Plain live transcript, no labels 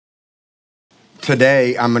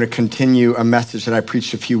Today, I'm going to continue a message that I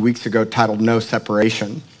preached a few weeks ago titled No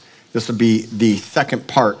Separation. This will be the second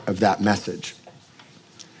part of that message.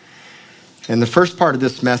 And the first part of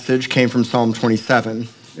this message came from Psalm 27.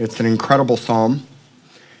 It's an incredible psalm.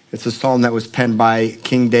 It's a psalm that was penned by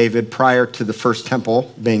King David prior to the first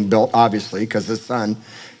temple being built, obviously, because his son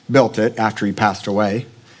built it after he passed away.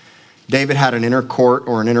 David had an inner court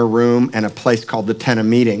or an inner room and a place called the Tent of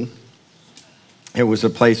Meeting. It was a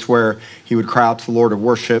place where he would cry out to the Lord of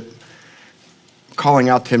worship, calling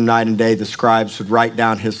out to him night and day. The scribes would write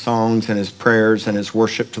down his songs and his prayers and his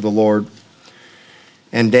worship to the Lord.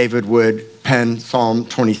 And David would pen Psalm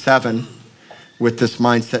 27 with this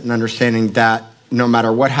mindset and understanding that no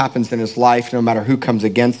matter what happens in his life, no matter who comes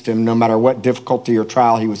against him, no matter what difficulty or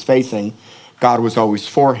trial he was facing, God was always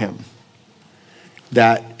for him.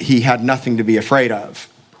 That he had nothing to be afraid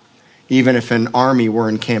of. Even if an army were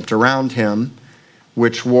encamped around him,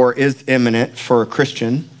 which war is imminent for a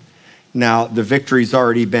Christian. Now, the victory's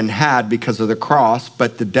already been had because of the cross,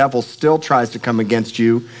 but the devil still tries to come against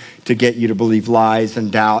you to get you to believe lies and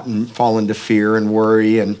doubt and fall into fear and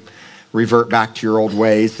worry and revert back to your old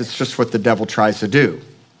ways. It's just what the devil tries to do.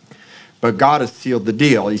 But God has sealed the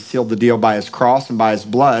deal. He sealed the deal by his cross and by his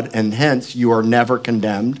blood, and hence you are never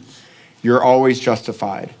condemned. You're always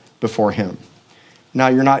justified before him. Now,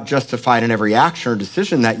 you're not justified in every action or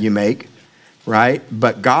decision that you make, right?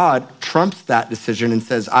 But God trumps that decision and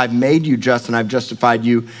says, I've made you just and I've justified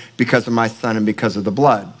you because of my son and because of the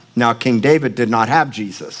blood. Now, King David did not have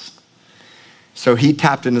Jesus. So he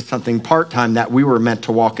tapped into something part-time that we were meant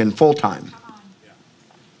to walk in full-time. Yeah.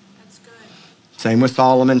 That's good. Same with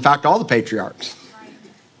Solomon. In fact, all the patriarchs. Right.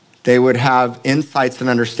 They would have insights and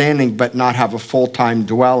understanding, but not have a full-time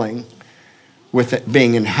dwelling with it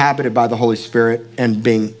being inhabited by the Holy Spirit and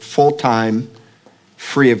being full-time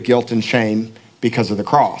free of guilt and shame because of the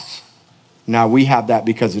cross. Now we have that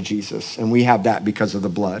because of Jesus, and we have that because of the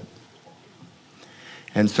blood.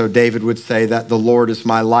 And so David would say that the Lord is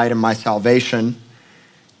my light and my salvation.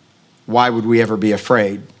 Why would we ever be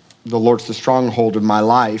afraid? The Lord's the stronghold of my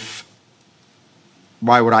life.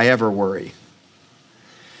 Why would I ever worry?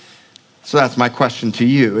 So that's my question to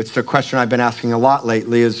you. It's the question I've been asking a lot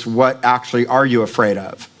lately is what actually are you afraid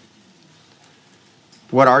of?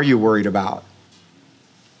 What are you worried about?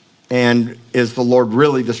 And is the Lord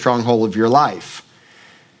really the stronghold of your life?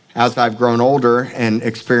 As I've grown older and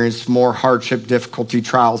experienced more hardship, difficulty,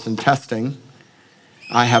 trials, and testing,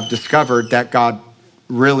 I have discovered that God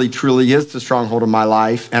really, truly is the stronghold of my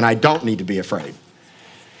life, and I don't need to be afraid.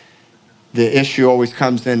 The issue always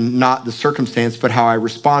comes in not the circumstance, but how I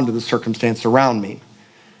respond to the circumstance around me.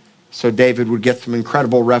 So David would get some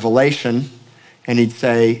incredible revelation, and he'd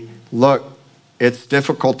say, look, it's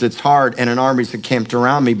difficult, it's hard, and an army's encamped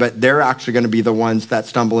around me, but they're actually going to be the ones that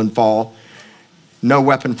stumble and fall. No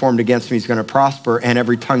weapon formed against me is going to prosper, and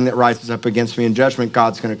every tongue that rises up against me in judgment,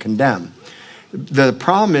 God's going to condemn. The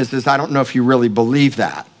problem is I don't know if you really believe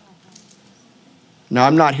that. Now,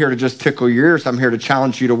 I'm not here to just tickle your ears. I'm here to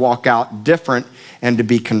challenge you to walk out different and to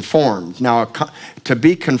be conformed. Now, to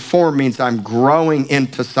be conformed means I'm growing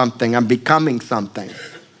into something. I'm becoming something.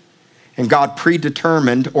 And God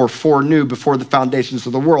predetermined or foreknew before the foundations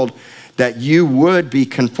of the world that you would be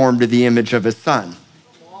conformed to the image of his son.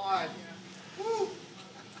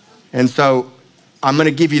 And so I'm going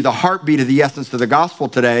to give you the heartbeat of the essence of the gospel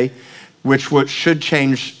today, which should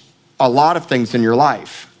change a lot of things in your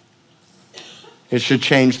life. It should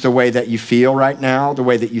change the way that you feel right now, the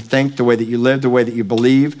way that you think, the way that you live, the way that you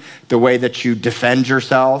believe, the way that you defend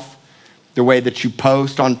yourself, the way that you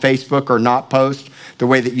post on Facebook or not post, the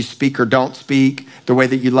way that you speak or don't speak, the way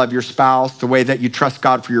that you love your spouse, the way that you trust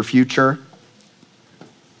God for your future.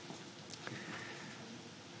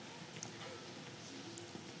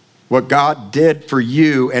 What God did for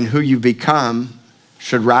you and who you become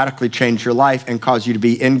should radically change your life and cause you to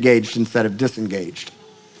be engaged instead of disengaged.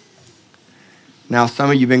 Now, some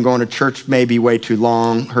of you have been going to church maybe way too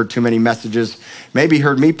long, heard too many messages, maybe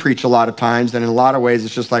heard me preach a lot of times, and in a lot of ways,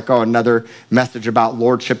 it's just like, oh, another message about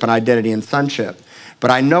lordship and identity and sonship.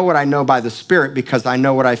 But I know what I know by the Spirit because I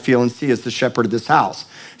know what I feel and see as the shepherd of this house.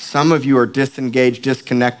 Some of you are disengaged,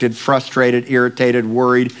 disconnected, frustrated, irritated,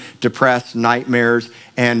 worried, depressed, nightmares,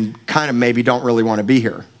 and kind of maybe don't really want to be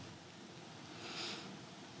here.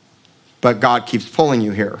 But God keeps pulling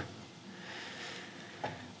you here.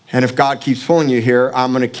 And if God keeps pulling you here,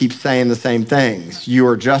 I'm going to keep saying the same things. You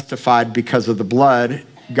are justified because of the blood.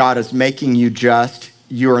 God is making you just.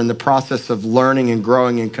 You are in the process of learning and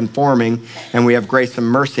growing and conforming, and we have grace and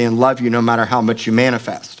mercy and love you no matter how much you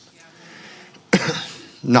manifest.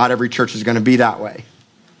 Not every church is going to be that way.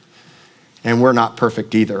 And we're not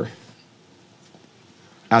perfect either.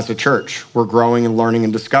 as a church. We're growing and learning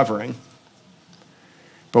and discovering.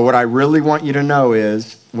 But what I really want you to know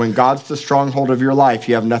is when God's the stronghold of your life,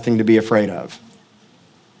 you have nothing to be afraid of.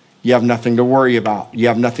 You have nothing to worry about. You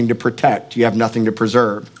have nothing to protect. You have nothing to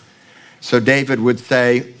preserve. So David would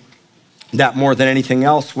say that more than anything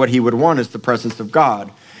else, what he would want is the presence of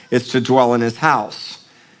God. It's to dwell in his house,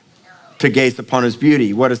 to gaze upon his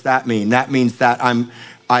beauty. What does that mean? That means that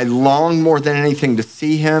I long more than anything to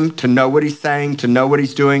see him, to know what he's saying, to know what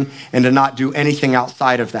he's doing, and to not do anything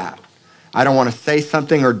outside of that. I don't want to say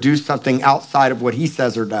something or do something outside of what he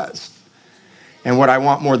says or does. And what I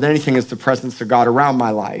want more than anything is the presence of God around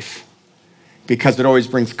my life, because it always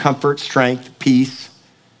brings comfort, strength, peace.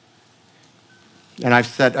 And I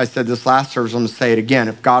said this last service, I'm going to say it again.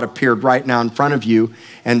 If God appeared right now in front of you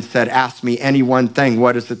and said, ask me any one thing,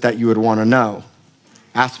 what is it that you would want to know?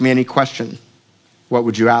 Ask me any question. What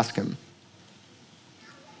would you ask him?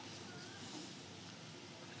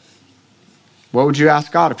 What would you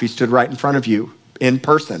ask God if he stood right in front of you in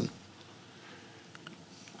person?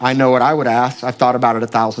 I know what I would ask. I've thought about it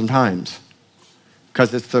 1,000 times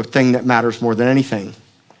because it's the thing that matters more than anything.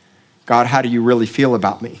 God, how do you really feel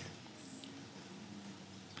about me?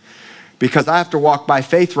 Because I have to walk by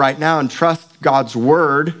faith right now and trust God's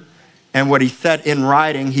word and what he said in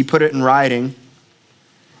writing. He put it in writing.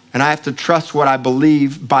 And I have to trust what I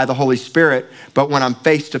believe by the Holy Spirit. But when I'm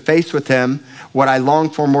face to face with him, what I long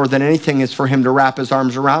for more than anything is for him to wrap his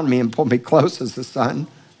arms around me and pull me close as a son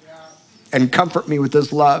and comfort me with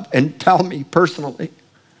his love and tell me personally,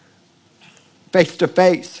 face to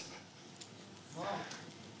face,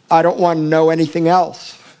 I don't want to know anything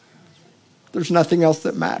else. There's nothing else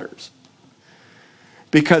that matters.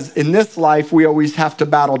 Because in this life, we always have to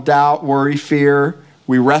battle doubt, worry, fear.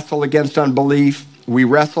 We wrestle against unbelief. We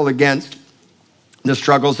wrestle against the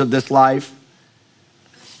struggles of this life.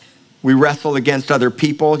 We wrestle against other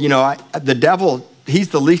people. You know, the devil, he's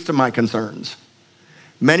the least of my concerns.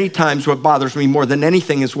 Many times what bothers me more than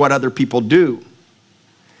anything is what other people do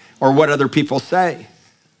or what other people say.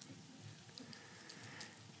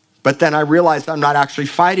 But then I realized I'm not actually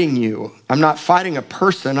fighting you. I'm not fighting a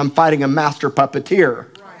person. I'm fighting a master puppeteer.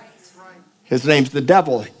 His name's the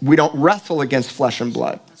devil. We don't wrestle against flesh and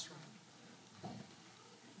blood.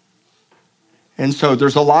 And so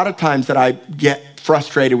there's a lot of times that I get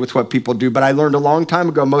frustrated with what people do, but I learned a long time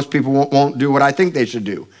ago most people won't do what I think they should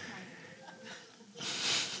do.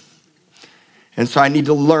 And so I need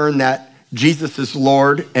to learn that Jesus is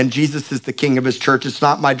Lord and Jesus is the King of his church. It's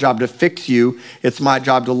not my job to fix you. It's my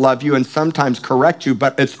job to love you and sometimes correct you,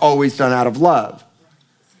 but it's always done out of love.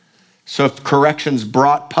 So if correction's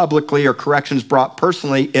brought publicly or correction's brought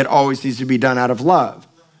personally, it always needs to be done out of love.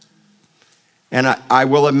 And I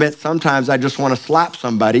will admit sometimes I just want to slap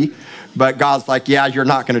somebody, but God's like, yeah, you're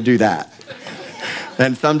not going to do that.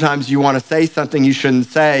 And sometimes you want to say something you shouldn't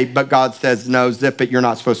say, but God says, no, zip it, you're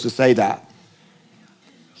not supposed to say that.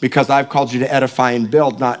 Because I've called you to edify and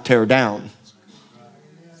build, not tear down.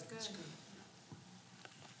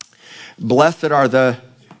 Blessed are the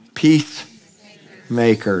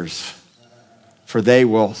peacemakers, for they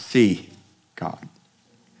will see God.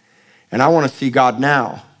 And I want to see God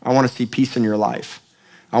now. I want to see peace in your life.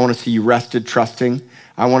 I want to see you rested, trusting.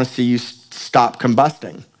 I want to see you stop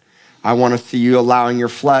combusting. I want to see you allowing your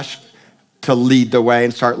flesh to lead the way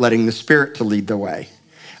and start letting the Spirit to lead the way.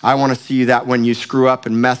 I want to see you that when you screw up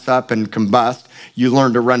and mess up and combust, you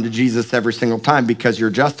learn to run to Jesus every single time because you're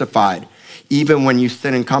justified. Even when you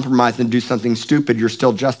sin and compromise and do something stupid, you're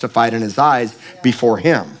still justified in his eyes before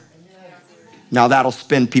him. Now that'll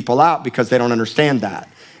spin people out because they don't understand that.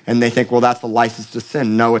 And they think, well, that's a license to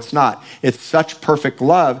sin. No, it's not. It's such perfect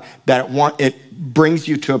love that it brings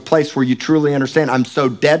you to a place where you truly understand, I'm so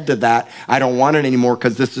dead to that, I don't want it anymore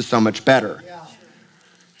because this is so much better. Yeah.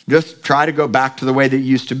 Just try to go back to the way that it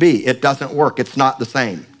used to be. It doesn't work. It's not the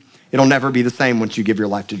same. It'll never be the same once you give your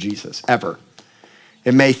life to Jesus, ever.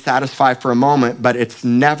 It may satisfy for a moment, but it's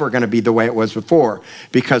never going to be the way it was before.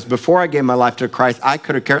 Because before I gave my life to Christ, I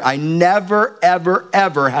could have cared. I never, ever,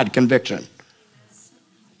 ever had conviction.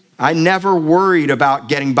 I never worried about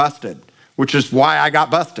getting busted, which is why I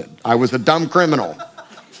got busted. I was a dumb criminal.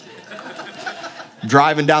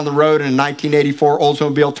 Driving down the road in a 1984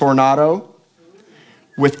 Oldsmobile Tornado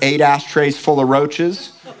with 8 ashtrays full of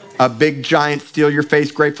roaches, a big giant steal your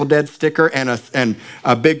face Grateful Dead sticker, and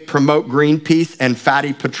a big promote Greenpeace and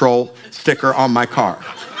Fatty Patrol sticker on my car.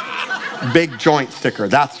 Big joint sticker,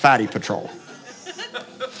 that's Fatty Patrol.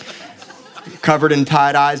 Covered in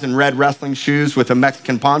tie-dyes and red wrestling shoes with a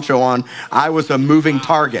Mexican poncho on, I was a moving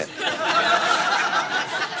target.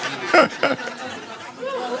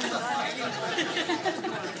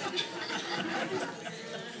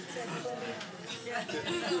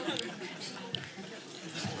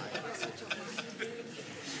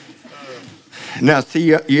 Now,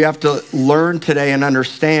 see, you have to learn today and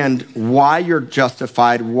understand why you're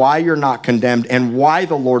justified, why you're not condemned, and why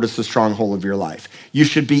the Lord is the stronghold of your life. You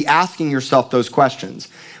should be asking yourself those questions.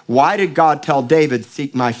 Why did God tell David,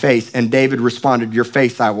 seek my face? And David responded, your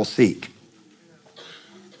face I will seek.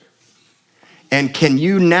 And can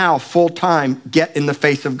you now full-time get in the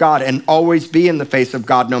face of God and always be in the face of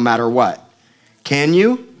God no matter what? Can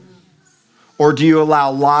you? Or do you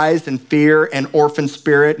allow lies and fear and orphan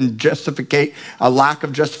spirit and a lack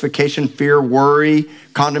of justification, fear, worry,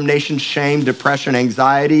 condemnation, shame, depression,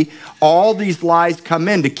 anxiety? All these lies come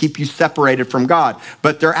in to keep you separated from God.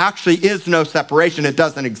 But there actually is no separation. It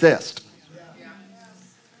doesn't exist.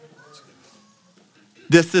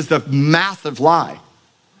 This is a massive lie.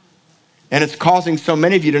 And it's causing so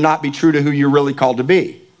many of you to not be true to who you're really called to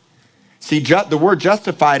be. See, the word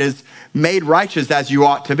justified is made righteous as you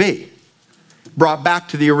ought to be. Brought back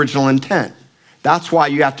to the original intent. That's why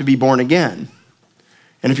you have to be born again.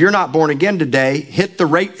 And if you're not born again today, hit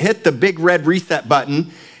the big red reset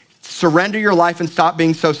button, surrender your life and stop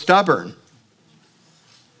being so stubborn.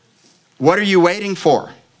 What are you waiting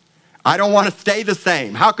for? I don't want to stay the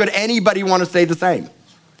same. How could anybody want to stay the same?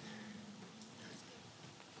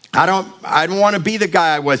 I don't want to be the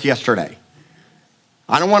guy I was yesterday.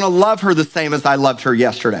 I don't want to love her the same as I loved her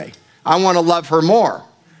yesterday. I want to love her more.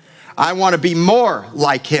 I want to be more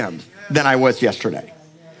like him than I was yesterday.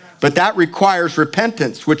 But that requires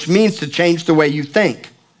repentance, which means to change the way you think.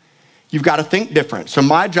 You've got to think different. So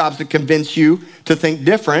my job is to convince you to think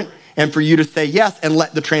different and for you to say yes and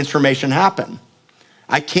let the transformation happen.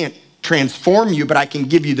 I can't transform you, but I can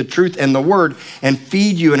give you the truth and the word and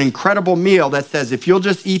feed you an incredible meal that says, if you'll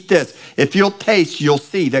just eat this, if you'll taste, you'll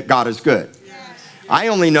see that God is good. I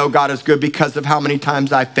only know God is good because of how many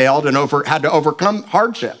times I failed and had to overcome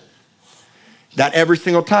hardship. That every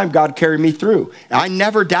single time God carried me through. I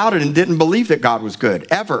never doubted and didn't believe that God was good,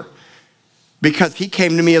 ever. Because he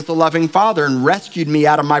came to me as a loving father and rescued me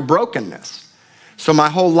out of my brokenness. So my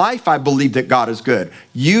whole life I believe that God is good.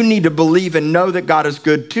 You need to believe and know that God is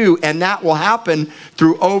good too, and that will happen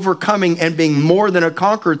through overcoming and being more than a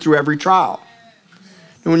conqueror through every trial.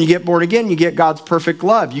 And when you get born again, you get God's perfect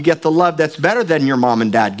love. You get the love that's better than your mom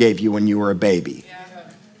and dad gave you when you were a baby.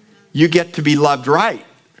 You get to be loved right.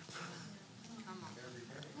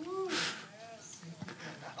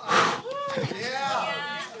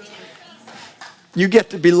 You get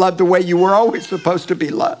to be loved the way you were always supposed to be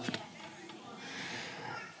loved.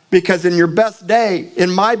 Because in your best day,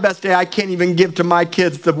 in my best day, I can't even give to my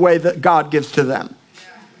kids the way that God gives to them.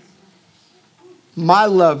 My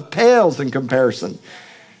love pales in comparison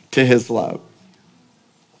to his love.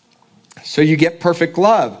 So you get perfect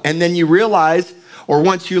love. And then you realize, or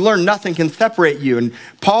once you learn, nothing can separate you. And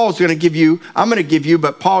Paul's going to give you, I'm going to give you,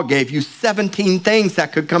 but Paul gave you 17 things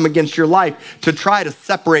that could come against your life to try to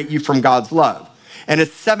separate you from God's love. And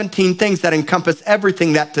it's 17 things that encompass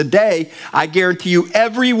everything that today, I guarantee you,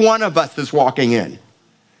 every one of us is walking in.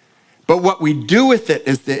 But what we do with it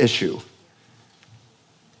is the issue.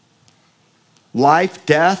 Life,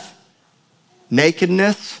 death,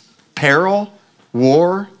 nakedness, peril,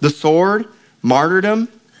 war, the sword, martyrdom.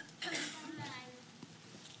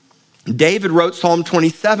 David wrote Psalm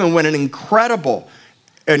 27 when an incredible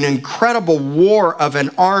war of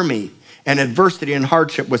an army and adversity and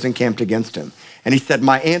hardship was encamped against him. And he said,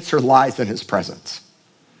 my answer lies in his presence.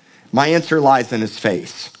 My answer lies in his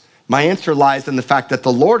face. My answer lies in the fact that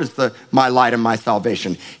the Lord is my light and my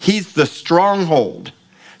salvation. He's the stronghold.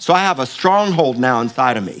 So I have a stronghold now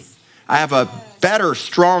inside of me. I have a better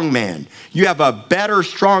strong man. You have a better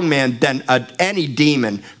strong man than any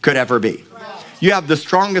demon could ever be. You have the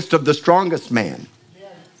strongest of the strongest man.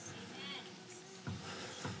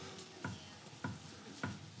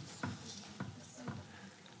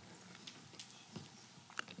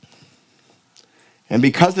 And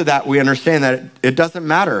because of that, we understand that it doesn't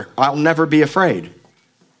matter. I'll never be afraid.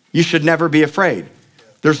 You should never be afraid.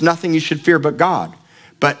 There's nothing you should fear but God.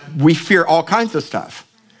 But we fear all kinds of stuff.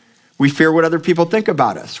 We fear what other people think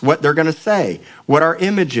about us, what they're going to say, what our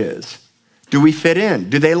image is. Do we fit in?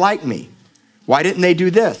 Do they like me? Why didn't they do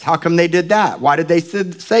this? How come they did that? Why did they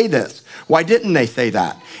say this? Why didn't they say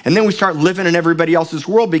that? And then we start living in everybody else's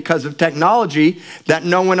world because of technology that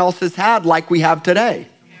no one else has had like we have today.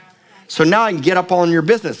 So now I can get up on your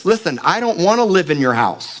business. Listen, I don't want to live in your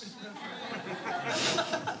house.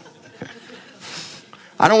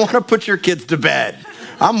 I don't want to put your kids to bed.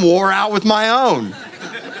 I'm wore out with my own.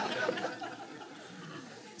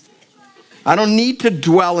 I don't need to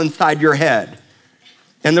dwell inside your head.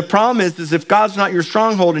 And the problem is if God's not your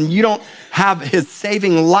stronghold and you don't have his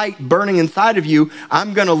saving light burning inside of you,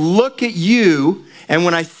 I'm going to look at you, and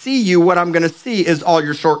when I see you, what I'm going to see is all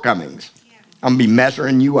your shortcomings. I'm going to be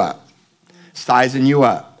measuring you up, sizing you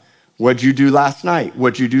up. What'd you do last night?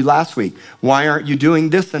 What'd you do last week? Why aren't you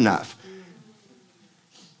doing this enough?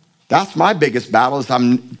 That's my biggest battle, is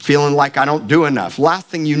I'm feeling like I don't do enough. Last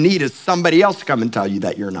thing you need is somebody else to come and tell you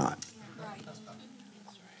that you're not.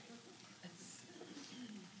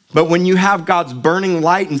 But when you have God's burning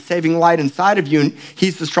light and saving light inside of you, and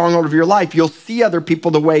he's the stronghold of your life, you'll see other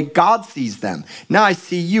people the way God sees them. Now I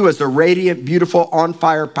see you as a radiant, beautiful, on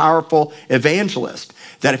fire, powerful evangelist.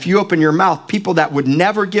 That if you open your mouth, people that would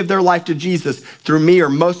never give their life to Jesus through me or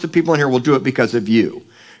most of the people in here will do it because of you.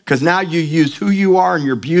 Because now you use who you are and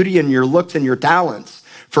your beauty and your looks and your talents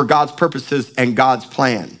for God's purposes and God's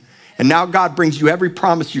plan. And now God brings you every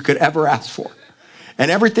promise you could ever ask for.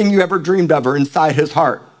 And everything you ever dreamed of are inside his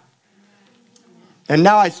heart. And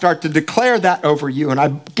now I start to declare that over you, and I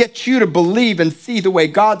get you to believe and see the way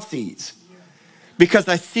God sees, because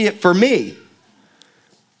I see it for me.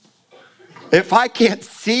 If I can't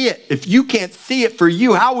see it, if you can't see it for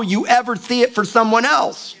you, how will you ever see it for someone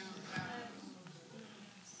else?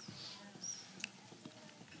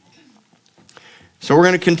 So we're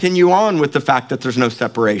going to continue on with the fact that there's no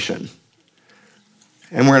separation.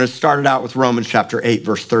 And we're going to start it out with Romans chapter 8,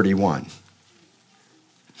 verse 31.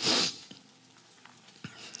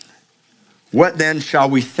 What then shall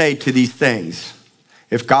we say to these things?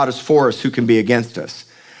 If God is for us, who can be against us?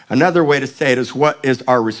 Another way to say it is, what is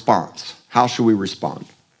our response? How should we respond?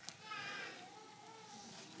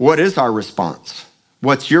 What is our response?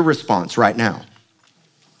 What's your response right now?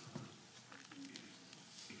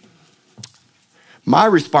 My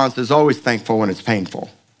response is always thankful when it's painful,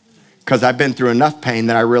 because I've been through enough pain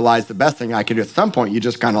that I realize the best thing I can do. At some point, you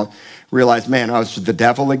just kind of realize, man, oh, it's the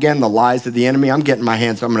devil again, the lies of the enemy. I'm getting my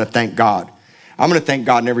hands, so I'm going to thank God. I'm going to thank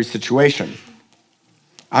God in every situation.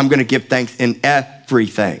 I'm going to give thanks in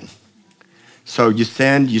everything. So you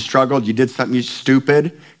sinned, you struggled, you did something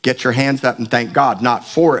stupid, get your hands up and thank God, not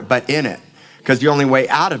for it, but in it. Because the only way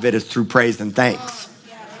out of it is through praise and thanks.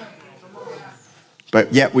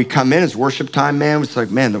 But yet we come in as worship time, man. It's like,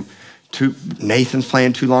 man, Nathan's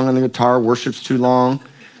playing too long on the guitar, worship's too long.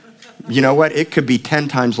 You know what? It could be 10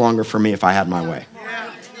 times longer for me if I had my way.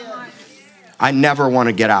 I never want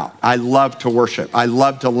to get out. I love to worship. I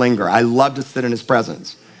love to linger. I love to sit in his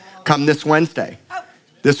presence. Come this Wednesday.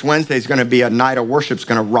 This Wednesday is going to be a night of worship. It's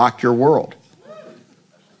going to rock your world.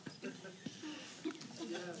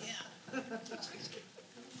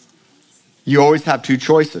 You always have two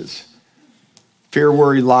choices. Fear,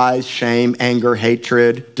 worry, lies, shame, anger,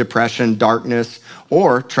 hatred, depression, darkness,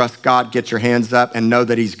 or trust God, get your hands up, and know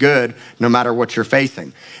that he's good no matter what you're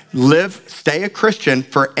facing. Stay a Christian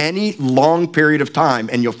for any long period of time,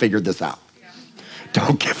 and you'll figure this out.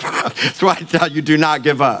 Don't give up. That's why I tell you, do not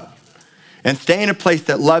give up. And stay in a place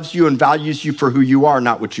that loves you and values you for who you are,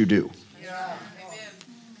 not what you do.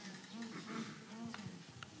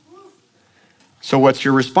 So what's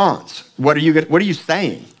your response? What are you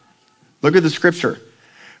saying? Look at the scripture.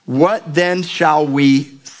 What then shall we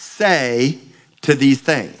say to these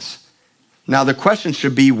things? Now the question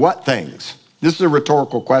should be, what things? This is a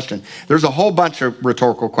rhetorical question. There's a whole bunch of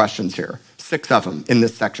rhetorical questions here. 6 of them in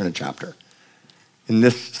this section of chapter. In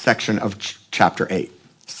this section of chapter 8.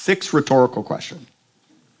 6 rhetorical questions.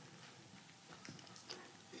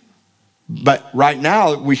 But right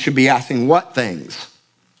now we should be asking what things?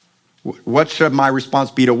 What should my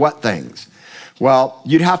response be to what things? Well,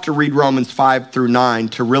 you'd have to read Romans 5 through 9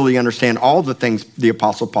 to really understand all the things the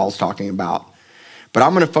Apostle Paul's talking about. But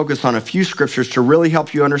I'm going to focus on a few scriptures to really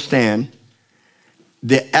help you understand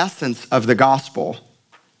the essence of the gospel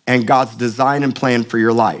and God's design and plan for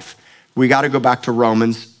your life. We got to go back to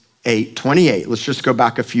Romans 8:28. Let's just go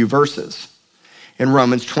back a few verses. In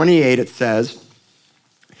Romans 28, it says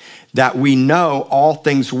that we know all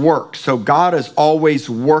things work. So God is always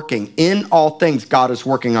working. In all things, God is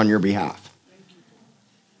working on your behalf.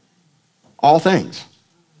 All things.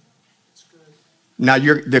 Now,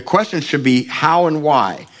 the question should be how and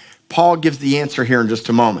why. Paul gives the answer here in just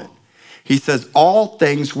a moment. He says, all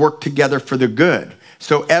things work together for the good.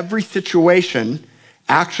 So every situation,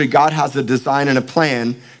 actually, God has a design and a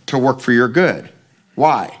plan to work for your good.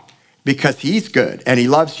 Why? Because he's good and he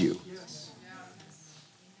loves you.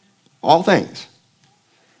 All things.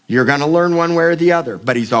 You're going to learn one way or the other,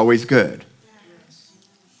 but he's always good.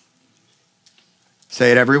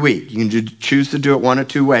 Say it every week. You can choose to do it one of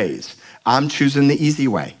two ways. I'm choosing the easy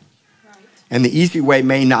way. And the easy way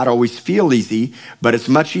may not always feel easy, but it's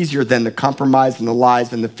much easier than the compromise and the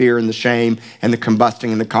lies and the fear and the shame and the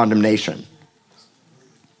combusting and the condemnation.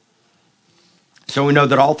 So we know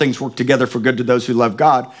that all things work together for good to those who love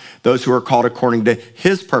God, those who are called according to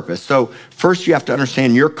his purpose. So first you have to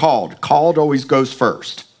understand you're called. Called always goes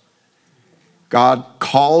first. God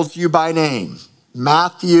calls you by name.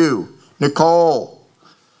 Matthew, Nicole,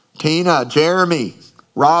 Tina, Jeremy,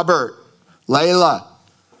 Robert, Layla.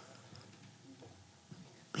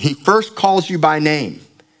 He first calls you by name.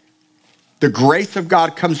 The grace of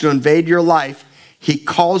God comes to invade your life. He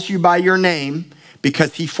calls you by your name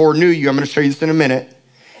because he foreknew you. I'm going to show you this in a minute.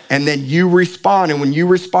 And then you respond. And when you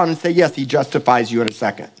respond and say yes, he justifies you in a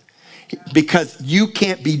second. Because you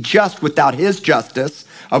can't be just without his justice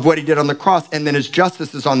of what he did on the cross. And then his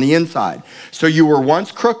justice is on the inside. So you were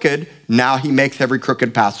once crooked. Now he makes every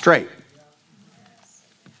crooked path straight.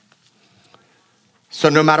 So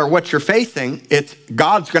no matter what you're facing,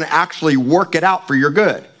 God's going to actually work it out for your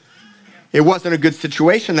good. It wasn't a good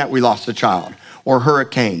situation that we lost a child, or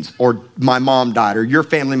hurricanes, or my mom died, or your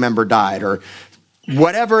family member died, or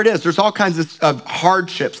whatever it is. There's all kinds of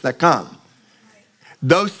hardships that come.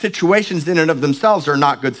 Those situations in and of themselves are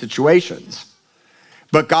not good situations.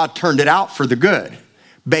 But God turned it out for the good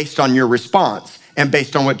based on your response and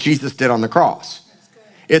based on what Jesus did on the cross.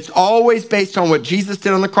 It's always based on what Jesus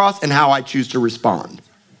did on the cross and how I choose to respond.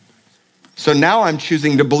 So now I'm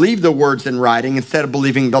choosing to believe the words in writing instead of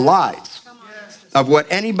believing the lies of what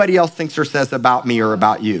anybody else thinks or says about me or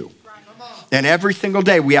about you. And every single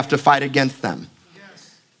day we have to fight against them.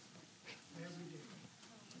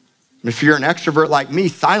 If you're an extrovert like me,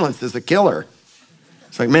 silence is a killer.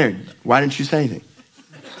 It's like, man, why didn't you say anything?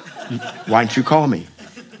 Why didn't you call me?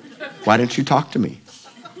 Why didn't you talk to me?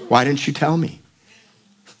 Why didn't you tell me?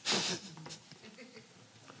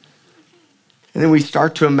 And then we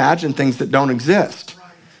start to imagine things that don't exist.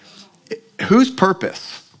 Whose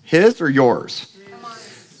purpose? His or yours?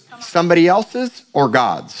 Somebody else's or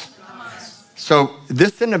God's? So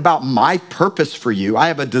this isn't about my purpose for you. I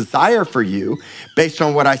have a desire for you based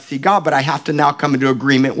on what I see God, but I have to now come into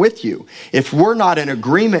agreement with you. If we're not in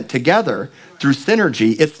agreement together through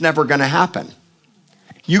synergy, it's never going to happen.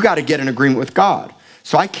 You got to get in agreement with God.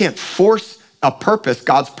 So I can't force a purpose,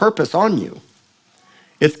 God's purpose on you.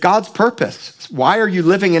 It's God's purpose. Why are you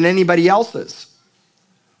living in anybody else's?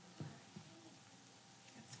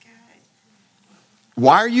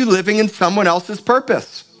 Why are you living in someone else's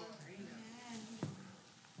purpose?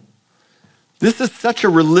 This is such a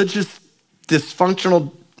religious,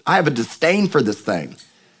 dysfunctional, I have a disdain for this thing.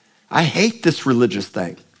 I hate this religious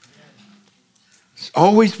thing. It's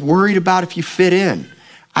always worried about if you fit in.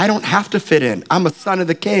 I don't have to fit in. I'm a son of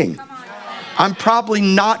the King. I'm probably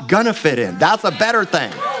not gonna fit in. That's a better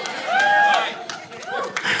thing.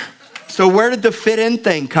 So where did the fit in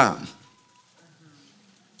thing come?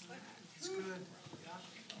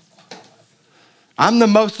 I'm the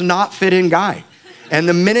most not fit in guy. And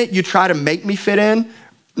the minute you try to make me fit in,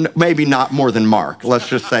 maybe not more than Mark. Let's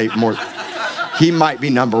just say more. He might be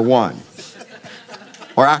number one.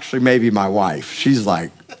 Or actually maybe my wife. She's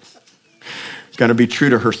like, gonna be true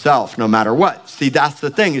to herself no matter what. See, that's the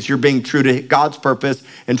thing, is you're being true to God's purpose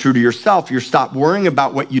and true to yourself. You're stop worrying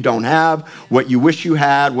about what you don't have, what you wish you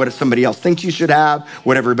had, what somebody else thinks you should have,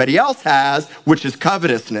 what everybody else has, which is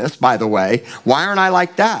covetousness, by the way. Why aren't I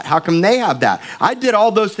like that? How come they have that? I did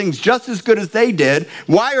all those things just as good as they did.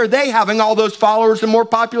 Why are they having all those followers and more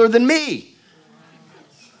popular than me?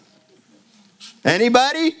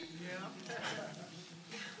 Anybody?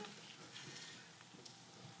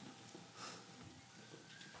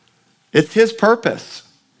 It's his purpose.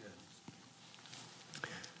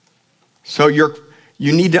 So you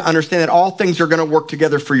need to understand that all things are going to work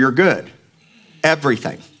together for your good.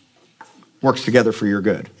 Everything works together for your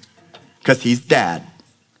good. Because he's dad.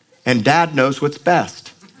 And dad knows what's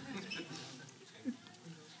best.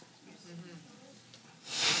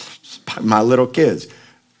 My little kids.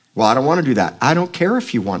 Well, I don't want to do that. I don't care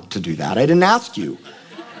if you want to do that. I didn't ask you.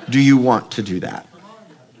 Do you want to do that?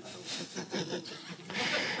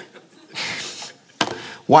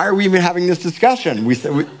 Why are we even having this discussion?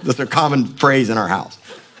 That's a common phrase in our house.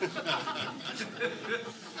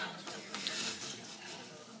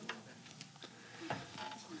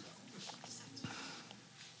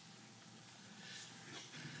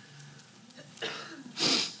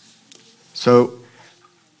 So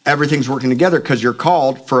everything's working together because you're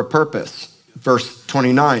called for a purpose. Verse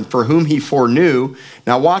 29, for whom he foreknew.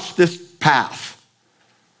 Now watch this path.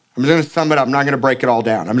 I'm just going to sum it up. I'm not going to break it all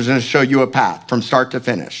down. I'm just going to show you a path from start to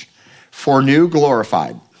finish. Foreknew,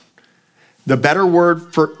 glorified. The better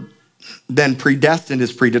word than predestined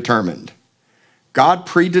is predetermined. God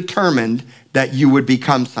predetermined that you would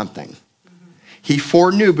become something. He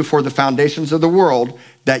foreknew before the foundations of the world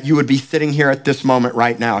that you would be sitting here at this moment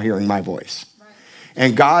right now hearing my voice.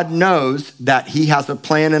 And God knows that he has a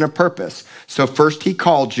plan and a purpose. So first he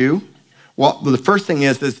called you. Well, the first thing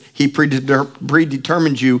is he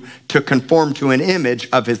predetermined you to conform to an image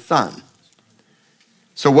of his son.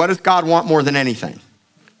 So what does God want more than anything?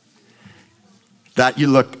 That you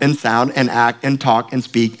look and sound and act and talk and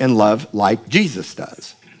speak and love like Jesus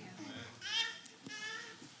does.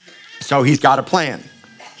 So he's got a plan.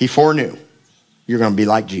 He foreknew you're going to be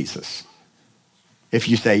like Jesus. If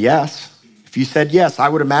you say yes, if you said yes, I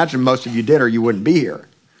would imagine most of you did or you wouldn't be here.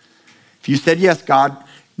 If you said yes, God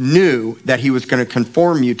knew that he was going to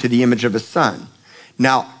conform you to the image of his son.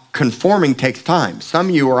 Now, conforming takes time. Some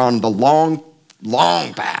of you are on the long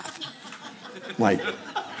path. Like,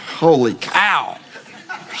 holy cow,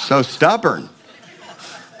 you're so stubborn.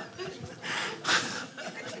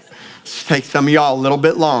 It takes some of y'all a little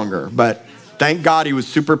bit longer, but thank God he was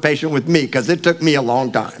super patient with me because it took me a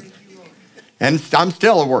long time. And I'm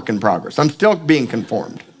still a work in progress. I'm still being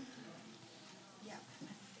conformed.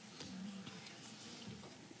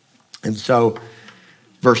 And so,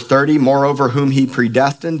 verse 30, moreover, whom he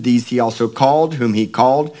predestined, these he also called. Whom he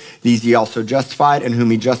called, these he also justified. And whom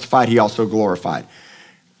he justified, he also glorified.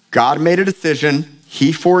 God made a decision.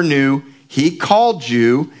 He foreknew. He called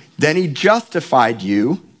you. Then he justified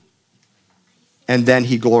you. And then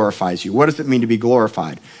he glorifies you. What does it mean to be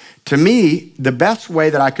glorified? To me, the best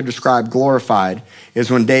way that I could describe glorified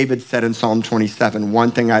is when David said in Psalm 27,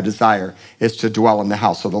 one thing I desire is to dwell in the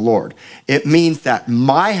house of the Lord. It means that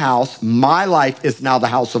my house, my life is now the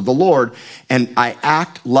house of the Lord, and I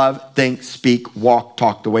act, love, think, speak, walk,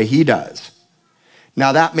 talk the way he does.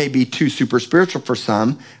 Now that may be too super spiritual for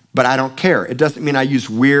some, but I don't care. It doesn't mean I use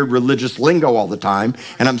weird religious lingo all the time,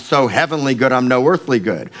 and I'm so heavenly good, I'm no earthly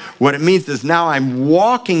good. What it means is now I'm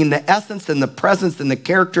walking in the essence and the presence and the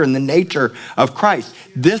character and the nature of Christ.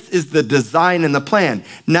 This is the design and the plan.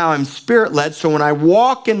 Now I'm spirit-led, so when I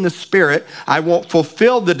walk in the spirit, I won't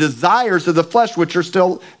fulfill the desires of the flesh, which are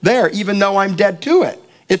still there, even though I'm dead to it.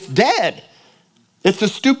 It's dead. It's a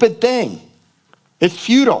stupid thing. It's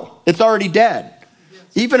futile. It's already dead.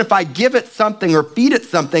 Even if I give it something or feed it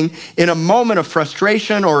something in a moment of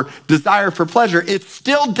frustration or desire for pleasure, it's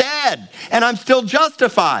still dead and I'm still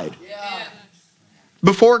justified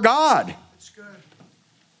before God.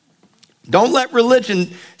 Don't let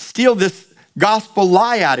religion steal this gospel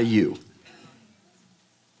lie out of you.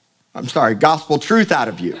 I'm sorry, gospel truth out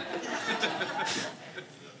of you.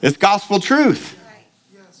 It's gospel truth.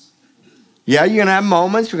 Yeah, you're going to have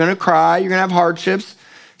moments, you're going to cry, you're going to have hardships.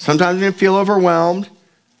 Sometimes you're going to feel overwhelmed.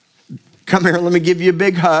 Come here, let me give you a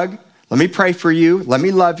big hug. Let me pray for you. Let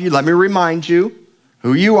me love you. Let me remind you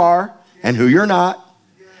who you are and who you're not.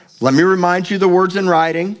 Let me remind you the words in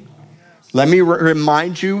writing. Let me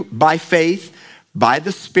remind you by faith, by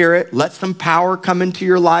the Spirit. Let some power come into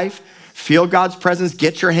your life. Feel God's presence.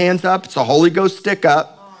 Get your hands up. It's a Holy Ghost stick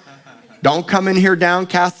up. Don't come in here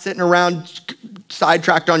downcast, sitting around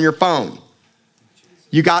sidetracked on your phone.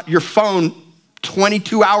 You got your phone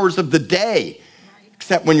 22 hours of the day.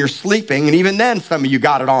 Except when you're sleeping, and even then some of you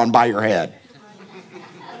got it on by your head.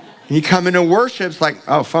 And you come into worship, it's like,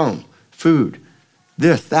 oh, phone, food,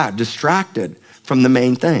 this, that, distracted from the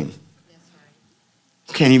main thing.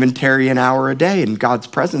 Can't even tarry an hour a day in God's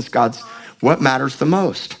presence. What matters the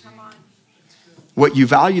most? What you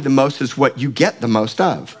value the most is what you get the most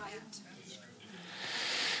of.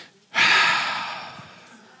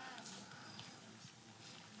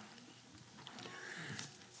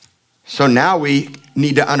 So now we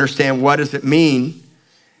need to understand, what does it mean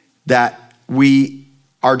that we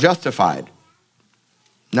are justified?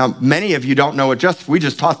 Now, many of you don't know what we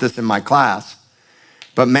just taught this in my class,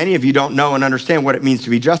 but many of you don't know and understand what it means to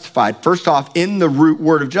be justified. First off, in the root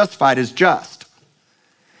word of justified is just.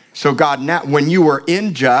 So God, now, when you were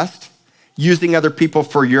unjust, using other people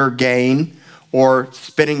for your gain, or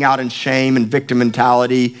spitting out in shame and victim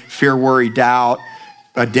mentality, fear, worry, doubt,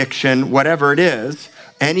 addiction, whatever it is,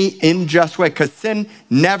 any unjust way, because sin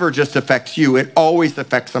never just affects you, it always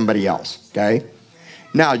affects somebody else, okay?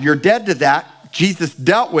 Now, you're dead to that. Jesus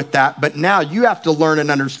dealt with that, but now you have to learn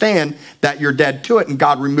and understand that you're dead to it, and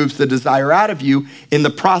God removes the desire out of you in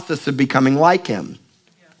the process of becoming like him.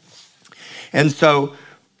 And so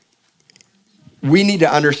we need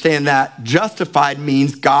to understand that justified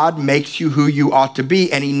means God makes you who you ought to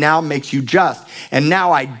be, and he now makes you just. And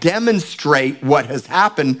now I demonstrate what has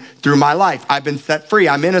happened through my life. I've been set free.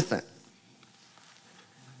 I'm innocent.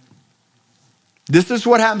 This is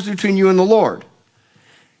what happens between you and the Lord.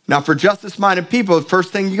 Now, for justice-minded people, the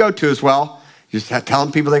first thing you go to is, well, You're just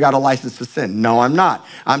telling people they got a license to sin. No, I'm not.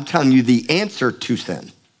 I'm telling you the answer to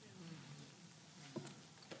sin.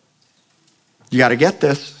 You got to get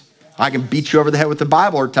this. I can beat you over the head with the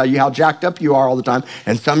Bible or tell you how jacked up you are all the time.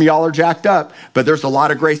 And some of y'all are jacked up, but there's a lot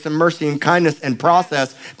of grace and mercy and kindness and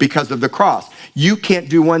process because of the cross. You can't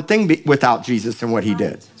do one thing without Jesus and what he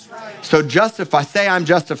did. So justify, say I'm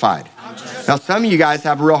justified. Now, some of you guys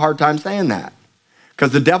have a real hard time saying that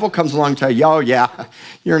because the devil comes along and tells you, oh yeah,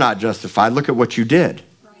 you're not justified. Look at what you did.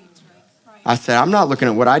 I said, I'm not looking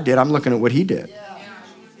at what I did. I'm looking at what he did.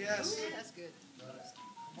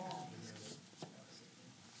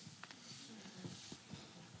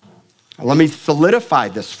 Let me solidify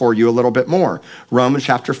this for you a little bit more. Romans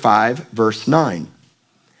chapter 5, verse 9.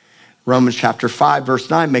 Romans chapter 5, verse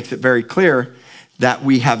 9 makes it very clear that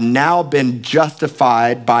we have now been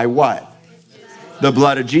justified by what? The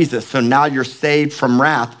blood of Jesus. So now you're saved from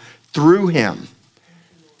wrath through him.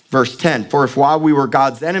 Verse 10, for if while we were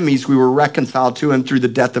God's enemies, we were reconciled to him through the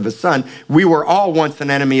death of his son, we were all once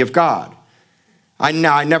an enemy of God. I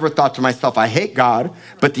never thought to myself, I hate God,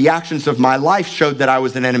 but the actions of my life showed that I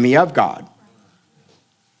was an enemy of God.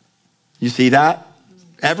 You see that?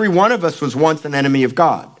 Every one of us was once an enemy of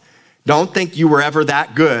God. Don't think you were ever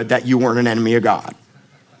that good that you weren't an enemy of God.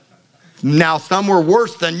 Now, some were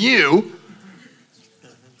worse than you,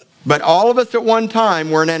 but all of us at one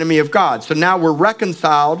time were an enemy of God. So now we're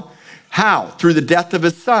reconciled. How? Through the death of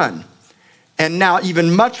his son. And now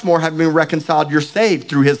even much more having been reconciled, you're saved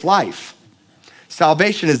through his life.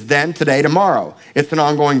 Salvation is then, today, tomorrow. It's an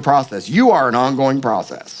ongoing process. You are an ongoing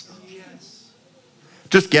process. Yes.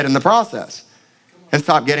 Just get in the process and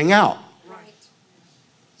stop getting out. Right.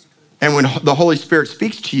 And when the Holy Spirit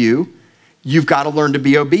speaks to you, you've got to learn to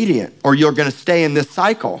be obedient or you're going to stay in this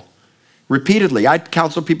cycle repeatedly. I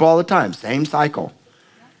counsel people all the time, same cycle.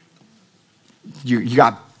 You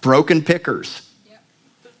got broken pickers. Yep.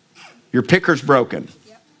 Your picker's broken.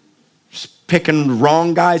 Picking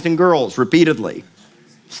wrong guys and girls repeatedly.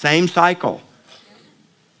 Same cycle.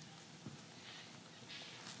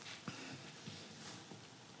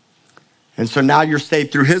 And so now you're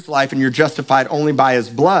saved through his life and you're justified only by his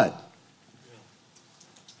blood.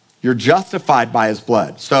 You're justified by his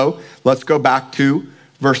blood. So let's go back to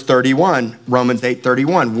verse 31, Romans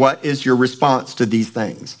 8:31. What is your response to these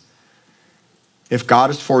things? If God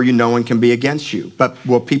is for you, no one can be against you. But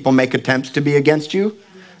will people make attempts to be against you?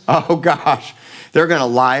 Oh gosh, they're going to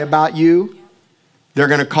lie about you. They're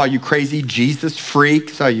going to call you crazy Jesus freak.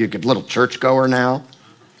 So you're a little churchgoer now.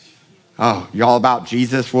 Oh, you all about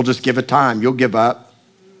Jesus? We'll just give it time. You'll give up.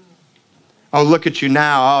 Oh, look at you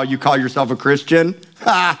now. Oh, you call yourself a Christian?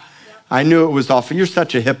 Ha! I knew it was awful. You're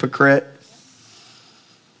such a hypocrite.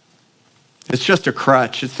 It's just a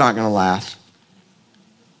crutch. It's not going to last.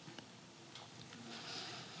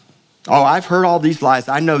 Oh, I've heard all these lies.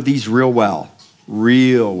 I know these real well.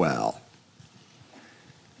 Real well.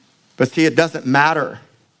 But see, it doesn't matter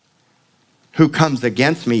who comes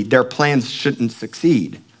against me. Their plans shouldn't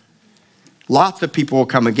succeed. Lots of people will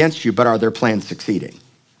come against you, but are their plans succeeding?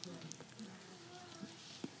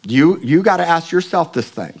 You got to ask yourself this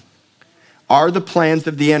thing. Are the plans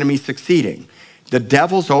of the enemy succeeding? The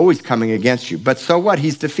devil's always coming against you, but so what?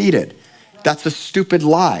 He's defeated. That's a stupid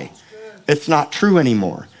lie. It's not true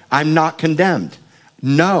anymore. I'm not condemned.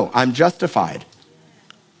 No, I'm justified.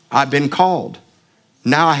 I've been called.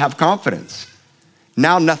 Now I have confidence.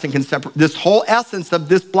 Now nothing can separate. This whole essence of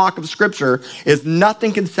this block of scripture is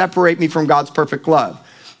nothing can separate me from God's perfect love.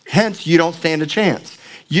 Hence, you don't stand a chance.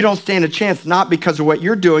 You don't stand a chance not because of what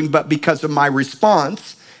you're doing, but because of my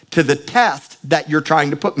response to the test that you're trying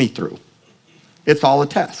to put me through. It's all a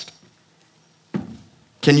test.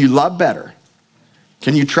 Can you love better?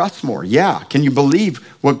 Can you trust more? Yeah. Can you believe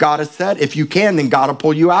what God has said? If you can, then God will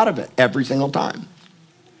pull you out of it every single time.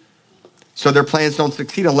 So their plans don't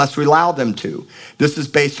succeed unless we allow them to. This is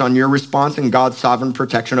based on your response and God's sovereign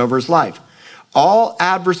protection over his life. All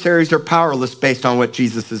adversaries are powerless based on what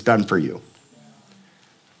Jesus has done for you.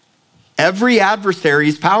 Every adversary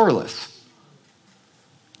is powerless.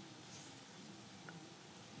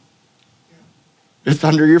 It's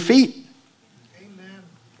under your feet. Amen.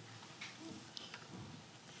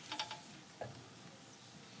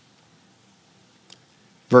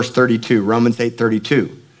 Verse 32, Romans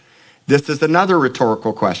 8:32. This is another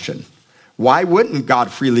rhetorical question. Why wouldn't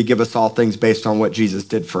God freely give us all things based on what Jesus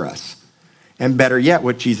did for us? And better yet,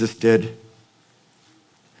 what Jesus did,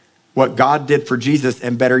 what God did for Jesus,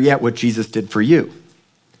 and better yet, what Jesus did for you.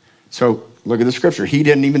 So look at the scripture. He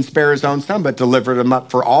didn't even spare his own son, but delivered him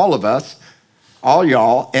up for all of us, all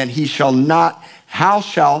y'all, and he shall not, how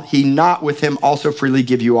shall he not with him also freely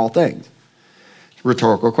give you all things?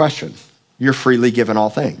 Rhetorical question. You're freely given all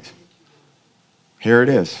things. Here it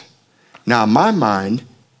is. Now, in my mind,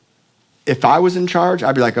 if I was in charge,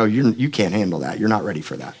 I'd be like, oh, you can't handle that. You're not ready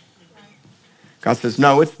for that. God says,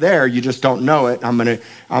 no, it's there. You just don't know it. I'm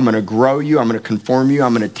gonna grow you. I'm gonna conform you.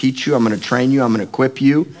 I'm gonna teach you. I'm gonna train you. I'm gonna equip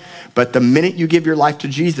you. But the minute you give your life to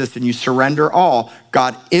Jesus and you surrender all,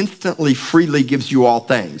 God instantly, freely gives you all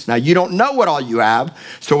things. Now, you don't know what all you have.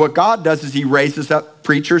 So what God does is he raises up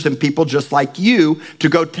preachers and people just like you to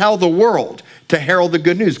go tell the world, to herald the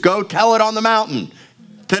good news. Go tell it on the mountain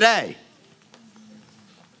today.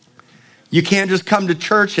 You can't just come to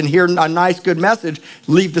church and hear a nice, good message,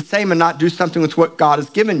 leave the same and not do something with what God has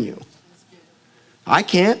given you. I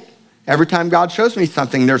can't. Every time God shows me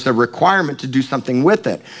something, there's a requirement to do something with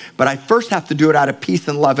it. But I first have to do it out of peace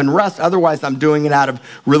and love and rest. Otherwise, I'm doing it out of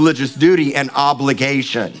religious duty and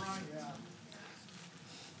obligation.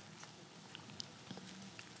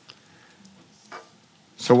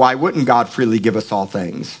 So why wouldn't God freely give us all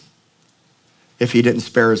things if he didn't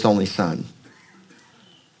spare his only son?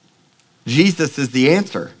 Jesus is the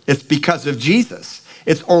answer. It's because of Jesus.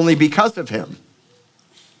 It's only because of him.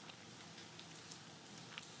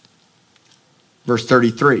 Verse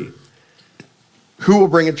 33. Who will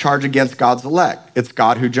bring a charge against God's elect? It's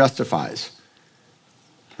God who justifies.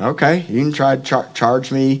 Okay, you can try to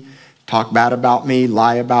charge me, talk bad about me,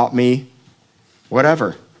 lie about me,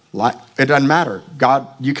 whatever. It doesn't matter. God,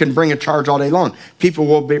 you can bring a charge all day long. People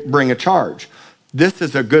will bring a charge. This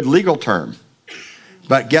is a good legal term.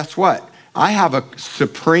 But guess what? I have a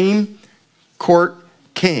Supreme Court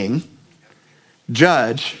king,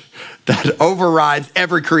 judge, that overrides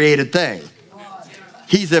every created thing.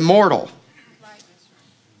 He's immortal.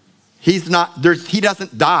 He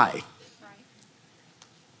doesn't die.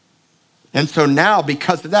 And so now,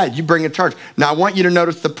 because of that, you bring a charge. Now, I want you to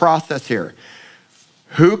notice the process here.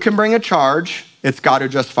 Who can bring a charge? It's God who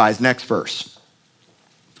justifies. Next verse.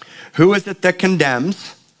 Who is it that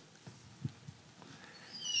condemns?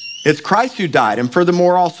 It's Christ who died, and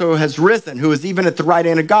furthermore also has risen, who is even at the right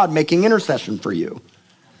hand of God, making intercession for you.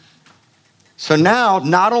 So now,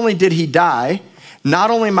 not only did he die,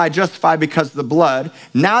 not only am I justified because of the blood,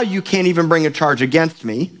 now you can't even bring a charge against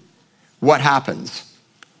me. What happens?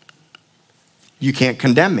 You can't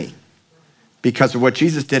condemn me because of what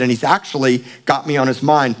Jesus did, and he's actually got me on his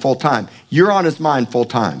mind full time. You're on his mind full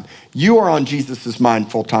time. You are on Jesus'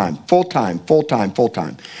 mind full time, full time, full time, full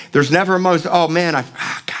time. There's never a moment, oh man, I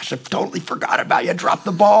totally forgot about you. I dropped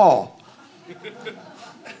the ball.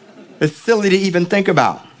 It's silly to even think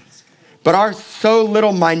about. But our so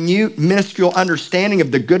little minute, minuscule understanding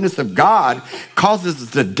of the goodness of God causes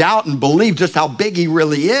us to doubt and believe just how big he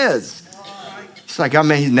really is. It's like, oh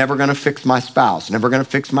man, he's never gonna fix my spouse, never gonna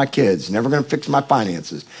fix my kids, never gonna fix my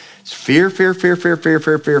finances. It's fear, fear, fear, fear, fear,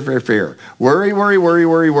 fear, fear, fear, fear. Worry, worry, worry,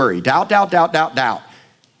 worry, worry. Doubt, doubt, doubt, doubt, doubt.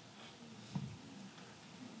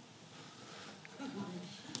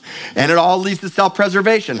 And it all leads to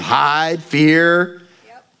self-preservation. Hide, fear,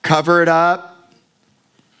 cover it up.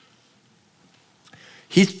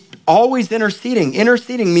 He's always interceding.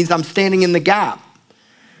 Interceding means I'm standing in the gap.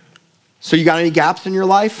 So you got any gaps in your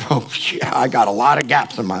life? Oh yeah, I got a lot of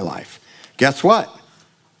gaps in my life. Guess what?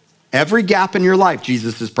 Every gap in your life,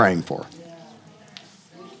 Jesus is praying for.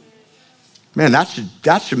 Man,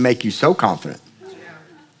 that should make you so confident.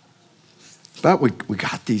 But we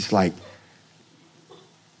got these like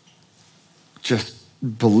just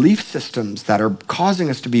belief systems that are causing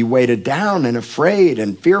us to be weighted down and afraid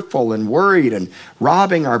and fearful and worried and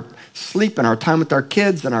robbing our sleep and our time with our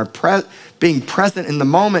kids and our being present in the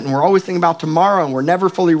moment. And we're always thinking about tomorrow and we're never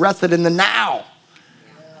fully rested in the now.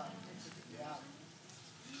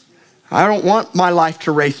 I don't want my life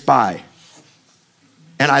to race by.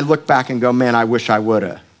 And I look back and go, man, I wish I would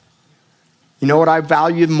have. You know what I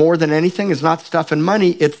value more than anything is not stuff and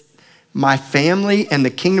money. It's my family and the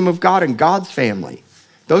kingdom of God and God's family.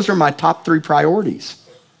 Those are my top 3 priorities.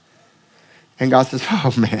 And God says,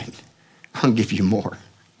 oh man, I'll give you more.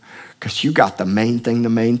 Because you got the main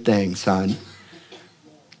thing, son.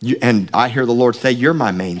 And I hear the Lord say, you're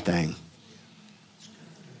my main thing.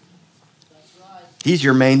 He's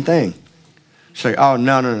your main thing. Say, oh,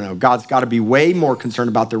 no. God's got to be way more concerned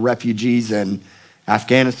about the refugees in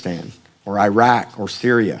Afghanistan or Iraq or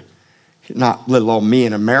Syria. Not little old me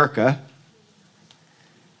in America.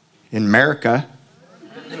 In America.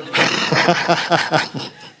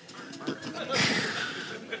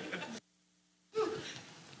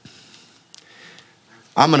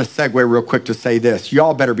 I'm going to segue real quick to say this.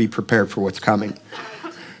 Y'all better be prepared for what's coming.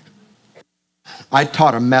 I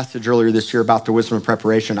taught a message earlier this year about the wisdom of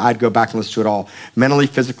preparation. I'd go back and listen to it all. Mentally,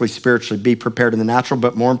 physically, spiritually, be prepared in the natural,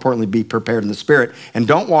 but more importantly, be prepared in the spirit. And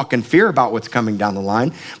don't walk in fear about what's coming down the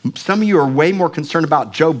line. Some of you are way more concerned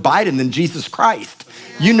about Joe Biden than Jesus Christ.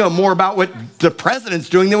 You know more about what the president's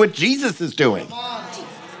doing than what Jesus is doing. Come on.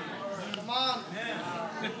 Come on.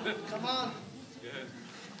 Come on.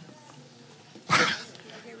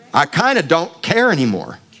 I kind of don't care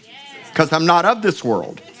anymore because I'm not of this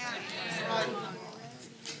world.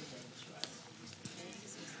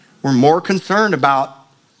 We're more concerned about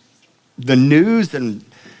the news and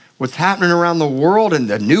what's happening around the world and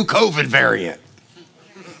the new COVID variant.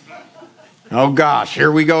 Oh gosh,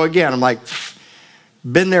 here we go again. I'm like,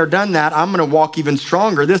 been there, done that. I'm going to walk even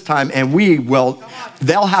stronger this time, and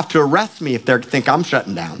they'll have to arrest me if they think I'm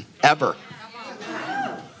shutting down, ever.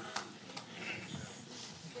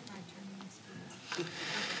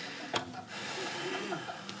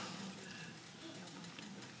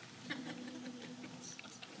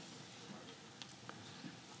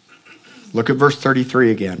 Look at verse 33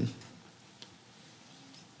 again.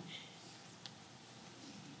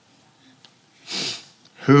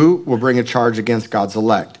 Who will bring a charge against God's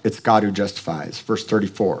elect? It's God who justifies. Verse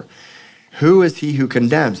 34. Who is he who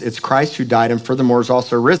condemns? It's Christ who died and furthermore is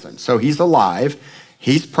also risen. So he's alive.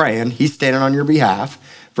 He's praying. He's standing on your behalf.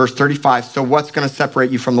 Verse 35. So what's going to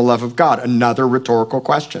separate you from the love of God? Another rhetorical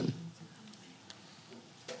question.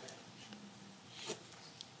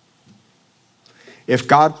 If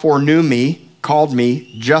God foreknew me, called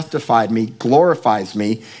me, justified me, glorifies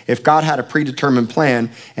me, if God had a predetermined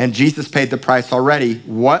plan and Jesus paid the price already,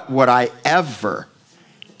 what would I ever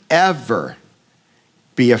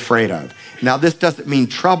be afraid of? Now, this doesn't mean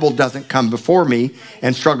trouble doesn't come before me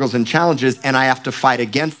and struggles and challenges and I have to fight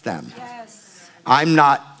against them. Yes. I'm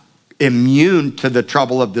not immune to the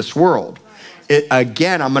trouble of this world.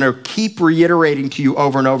 Again, I'm going to keep reiterating to you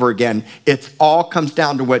over and over again, it all comes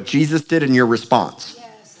down to what Jesus did and your response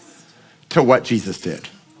to what Jesus did.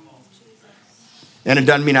 And it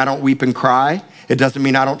doesn't mean I don't weep and cry. It doesn't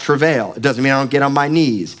mean I don't travail. It doesn't mean I don't get on my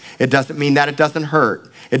knees. It doesn't mean that it doesn't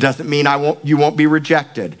hurt. It doesn't mean you won't be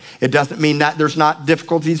rejected. It doesn't mean that there's not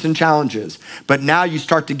difficulties and challenges. But now you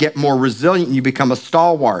start to get more resilient and you become a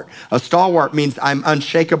stalwart. A stalwart means I'm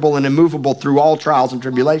unshakable and immovable through all trials and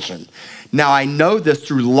tribulation. Now, I know this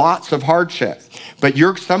through lots of hardship, but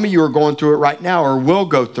some of you are going through it right now or will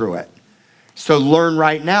go through it. So learn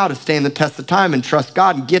right now to stand the test of time and trust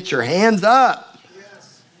God and get your hands up.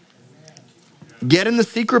 Yes. Get in the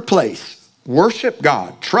secret place. Worship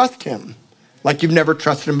God. Trust him like you've never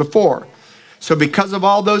trusted him before. So because of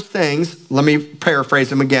all those things, let me paraphrase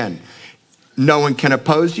them again. No one can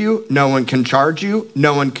oppose you. No one can charge you.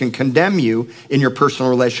 No one can condemn you in your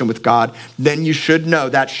personal relation with God. Then you should know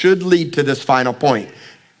that should lead to this final point.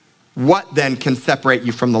 What then can separate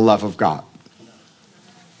you from the love of God?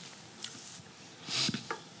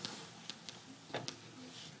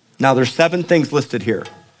 Now there's 7 things listed here.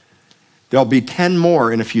 There'll be 10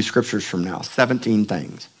 more in a few scriptures from now, 17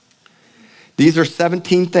 things. These are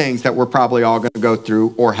 17 things that we're probably all going to go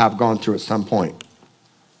through or have gone through at some point.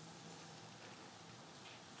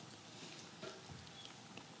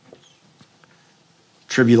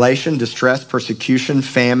 Tribulation, distress, persecution,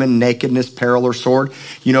 famine, nakedness, peril, or sword.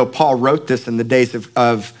 You know, Paul wrote this in the days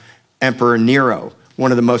of Emperor Nero,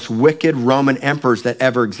 one of the most wicked Roman emperors that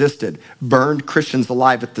ever existed, burned Christians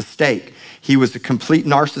alive at the stake. He was a complete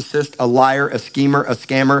narcissist, a liar, a schemer, a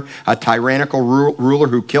scammer, a tyrannical ruler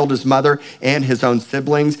who killed his mother and his own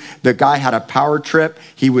siblings. The guy had a power trip.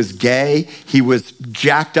 He was gay. He was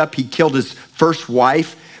jacked up. He killed his first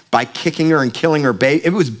wife by kicking her and killing her baby. It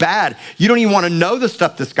was bad. You don't even want to know the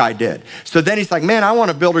stuff this guy did. So then he's like, man, I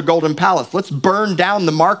want to build a golden palace. Let's burn down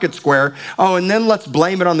the market square. Oh, and then let's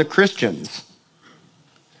blame it on the Christians.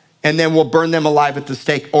 And then we'll burn them alive at the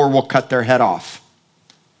stake or we'll cut their head off.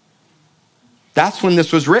 That's when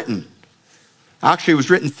this was written. Actually, it was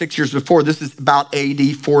written 6 years before. This is about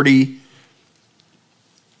AD 40,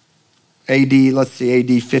 AD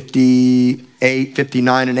 58,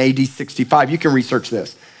 59, and AD 65. You can research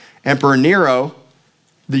this. Emperor Nero,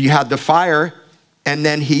 you had the fire, and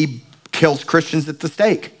then he kills Christians at the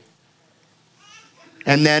stake.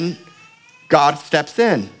 And then God steps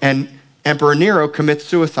in, and Emperor Nero commits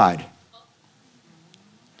suicide.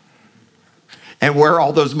 And where are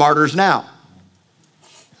all those martyrs now?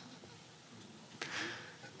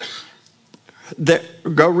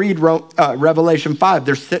 Go read Revelation 5.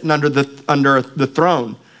 They're sitting under the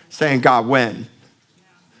throne saying, God, when?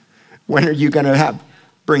 When are you going to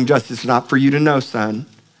bring justice? It's not for you to know, son.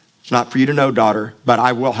 It's not for you to know, daughter, but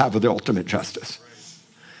I will have the ultimate justice.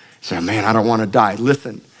 So, man, I don't want to die.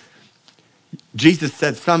 Listen, Jesus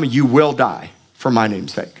said, some of you will die for my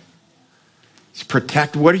name's sake.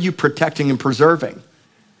 Protect, what are you protecting and preserving?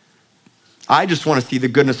 I just want to see the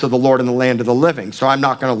goodness of the Lord in the land of the living, so I'm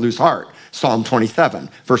not going to lose heart. Psalm 27,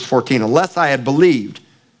 verse 14, unless I had believed,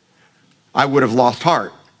 I would have lost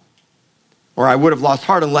heart. Or I would have lost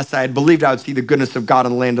heart unless I had believed I would see the goodness of God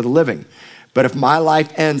in the land of the living. But if my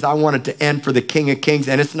life ends, I want it to end for the King of Kings,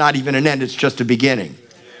 and it's not even an end, it's just a beginning.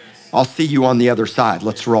 I'll see you on the other side.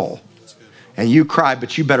 Let's roll. And you cry,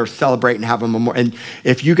 but you better celebrate and have a memorial. And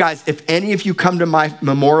if any of you come to my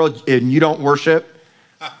memorial and you don't worship,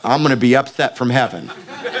 I'm going to be upset from heaven.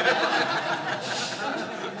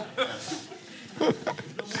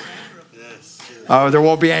 Oh, there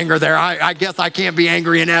won't be anger there. I guess I can't be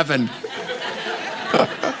angry in heaven.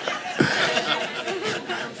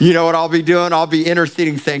 You know what I'll be doing? I'll be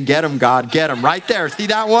interceding, saying, get him, God, get him. Right there. See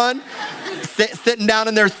that one? Sitting down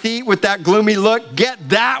in their seat with that gloomy look. Get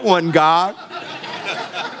that one, God.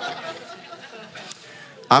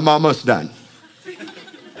 I'm almost done.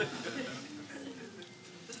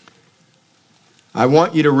 I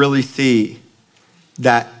want you to really see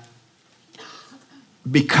that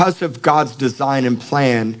because of God's design and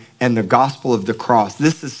plan and the gospel of the cross,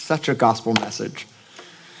 this is such a gospel message.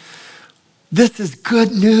 This is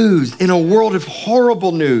good news in a world of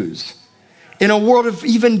horrible news, in a world of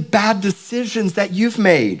even bad decisions that you've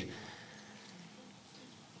made.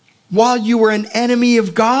 While you were an enemy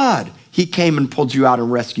of God, he came and pulled you out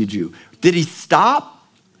and rescued you. Did he stop?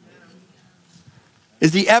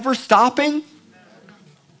 Is he ever stopping?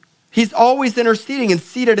 He's always interceding and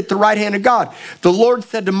seated at the right hand of God. The Lord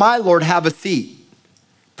said to my Lord, have a seat.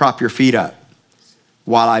 Prop your feet up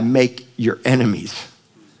while I make your enemies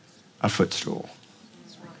a footstool.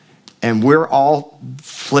 And we're all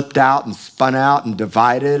flipped out and spun out and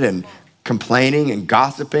divided and complaining and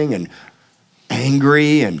gossiping and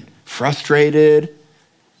angry and frustrated.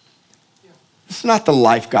 It's not the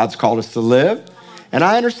life God's called us to live. And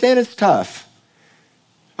I understand it's tough.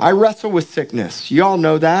 I wrestle with sickness. You all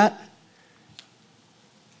know that.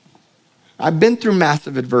 I've been through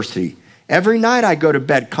massive adversity. Every night I go to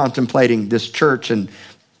bed contemplating this church and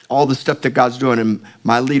all the stuff that God's doing and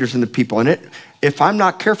my leaders and the people. And if I'm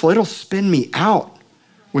not careful, it'll spin me out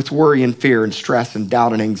with worry and fear and stress and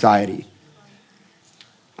doubt and anxiety.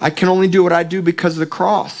 I can only do what I do because of the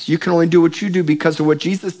cross. You can only do what you do because of what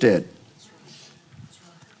Jesus did.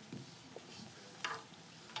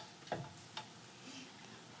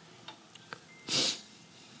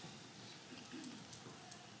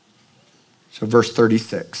 So verse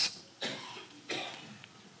 36.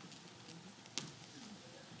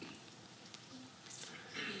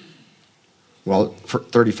 Well,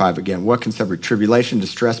 35 again. What can separate? Tribulation,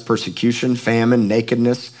 distress, persecution, famine,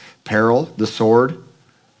 nakedness, peril, the sword.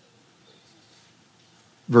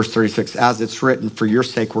 Verse 36, as it's written, for your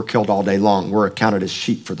sake we're killed all day long. We're accounted as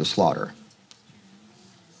sheep for the slaughter.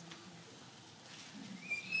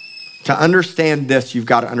 To understand this, you've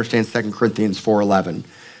got to understand 2 Corinthians 4:11.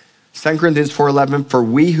 2 Corinthians 4:11, for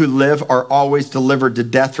we who live are always delivered to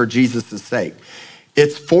death for Jesus' sake.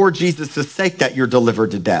 It's for Jesus' sake that you're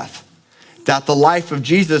delivered to death. That the life of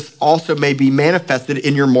Jesus also may be manifested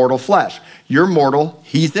in your mortal flesh. You're mortal,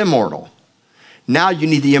 he's immortal. Now you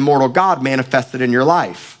need the immortal God manifested in your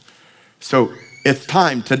life. So it's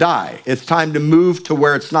time to die. It's time to move to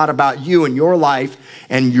where it's not about you and your life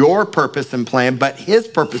and your purpose and plan, but his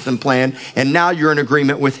purpose and plan, and now you're in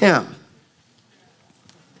agreement with him.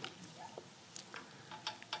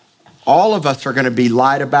 All of us are going to be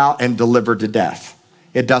lied about and delivered to death.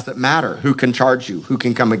 It doesn't matter who can charge you, who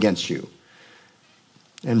can come against you.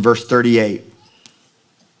 In verse 38,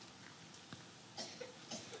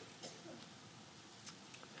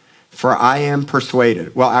 for I am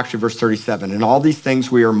persuaded. Well, actually, verse 37, in all these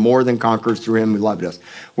things we are more than conquerors through him who loved us.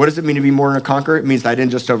 What does it mean to be more than a conqueror? It means I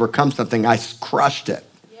didn't just overcome something, I crushed it.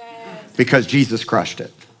 Yes. Because Jesus crushed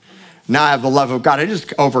it. Now I have the love of God. I didn't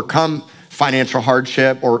just overcome financial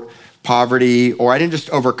hardship or poverty, or I didn't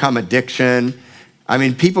just overcome addiction. I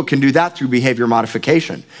mean, people can do that through behavior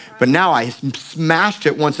modification. But now I smashed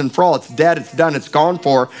it once and for all. It's dead, it's done, it's gone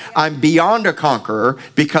for. I'm beyond a conqueror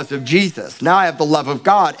because of Jesus. Now I have the love of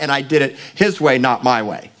God, and I did it his way, not my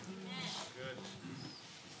way.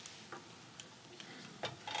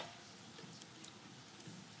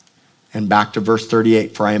 And back to verse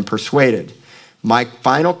 38, for I am persuaded. My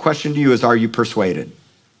final question to you is, are you persuaded?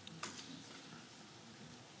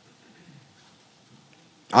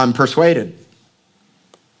 I'm persuaded.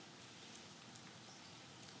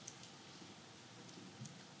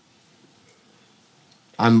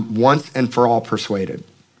 I'm once and for all persuaded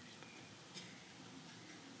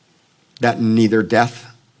that neither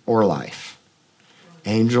death or life,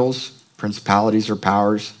 angels, principalities or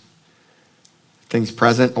powers, things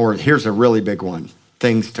present, or here's a really big one,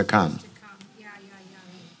 things to come. Yeah.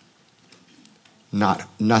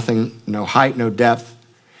 Nothing, no height, no depth.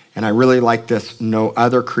 And I really like this, no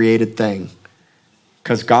other created thing.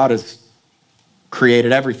 Because God has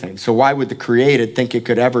created everything. So why would the created think it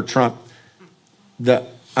could ever trump the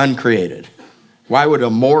uncreated? Why would a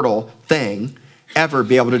mortal thing ever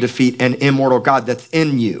be able to defeat an immortal God that's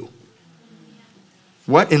in you?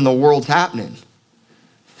 What in the world's happening?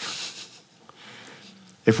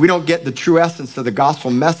 If we don't get the true essence of the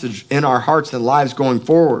gospel message in our hearts and lives going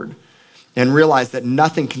forward, and realize that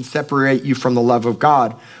nothing can separate you from the love of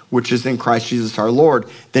God, which is in Christ Jesus our Lord,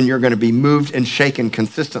 then you're going to be moved and shaken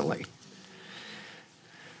consistently.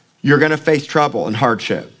 You're going to face trouble and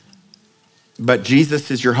hardship, but Jesus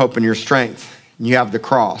is your hope and your strength. You have the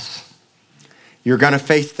cross. You're going to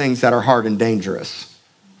face things that are hard and dangerous,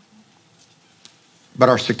 but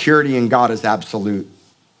our security in God is absolute.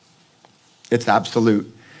 It's absolute.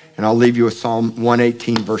 And I'll leave you with Psalm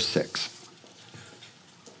 118, verse 6.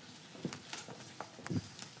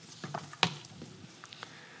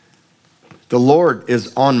 The Lord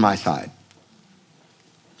is on my side.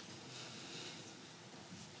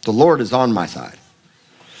 The Lord is on my side.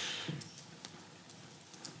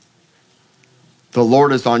 The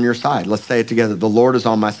Lord is on your side. Let's say it together. The Lord is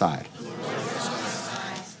on my side.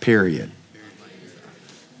 Period.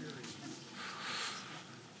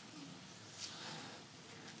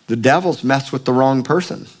 The devil's messed with the wrong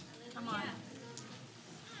person.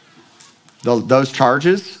 Those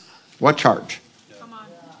charges, what charge?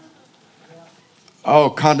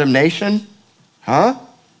 Oh, condemnation? Huh?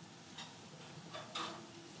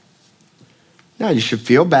 No, you should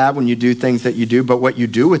feel bad when you do things that you do, but what you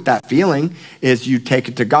do with that feeling is you take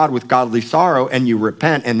it to God with godly sorrow and you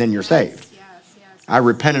repent and then you're saved. Yes. I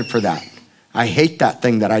repented for that. I hate that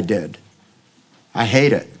thing that I did. I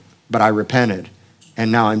hate it, but I repented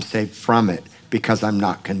and now I'm saved from it because I'm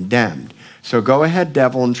not condemned. So go ahead,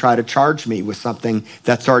 devil, and try to charge me with something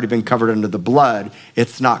that's already been covered under the blood.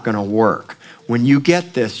 It's not going to work. When you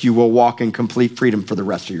get this, you will walk in complete freedom for the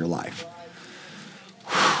rest of your life.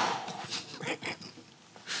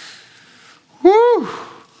 Whew.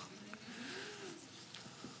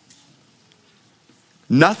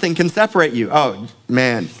 Nothing can separate you. Oh,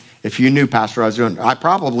 man, if you knew, Pastor, I was doing, I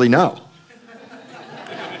probably know.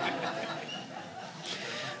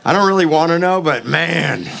 I don't really want to know, but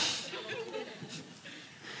man.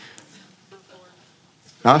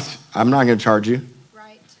 I'm not going to charge you.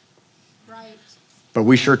 Right. But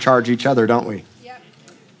we sure charge each other, don't we? Yep.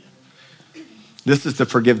 This is to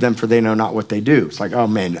forgive them for they know not what they do. It's like, oh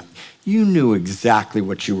man, you knew exactly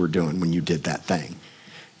what you were doing when you did that thing.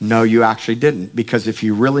 No, you actually didn't, because if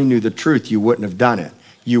you really knew the truth, you wouldn't have done it.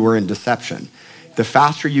 You were in deception. The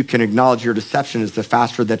faster you can acknowledge your deception is the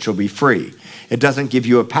faster that you'll be free. It doesn't give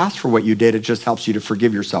you a pass for what you did. It just helps you to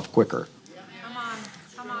forgive yourself quicker.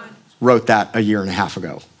 Come on. Wrote that 1.5 years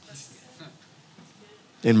ago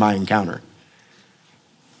in my encounter.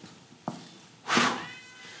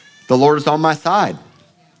 The Lord is on my side.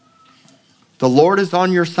 The Lord is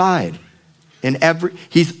on your side.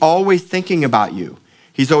 He's always thinking about you.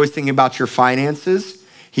 He's always thinking about your finances.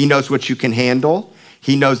 He knows what you can handle.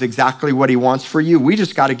 He knows exactly what he wants for you. We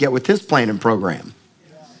just got to get with his plan and program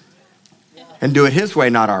and do it his way,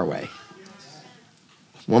 not our way.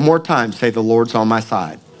 One more time, say, the Lord's on my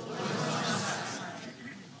side.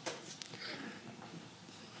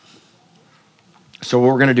 So what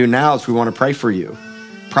we're going to do now is we want to pray for you.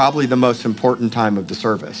 Probably the most important time of the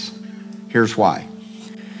service. Here's why.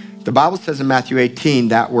 The Bible says in Matthew 18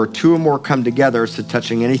 that where two or more come together as to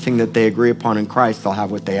touching anything that they agree upon in Christ, they'll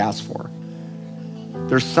have what they ask for.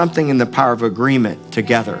 There's something in the power of agreement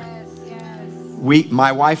together.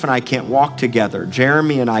 My wife and I can't walk together.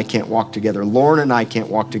 Jeremy and I can't walk together. Lauren and I can't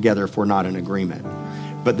walk together if we're not in agreement.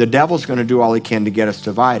 But the devil's going to do all he can to get us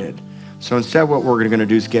divided. So instead what we're going to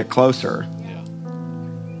do is get closer.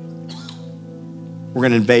 We're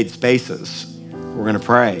going to invade spaces. We're going to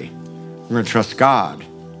pray. We're going to trust God.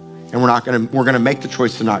 And we're going to make the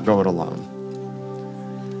choice to not go it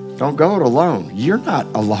alone. Don't go it alone. You're not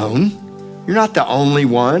alone. You're not the only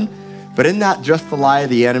one. But isn't that just the lie of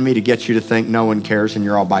the enemy to get you to think no one cares and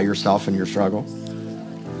you're all by yourself in your struggle?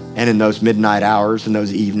 And in those midnight hours and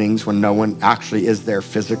those evenings when no one actually is there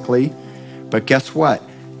physically. But guess what?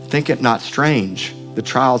 Think it not strange, the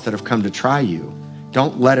trials that have come to try you.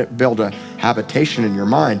 Don't let it build a habitation in your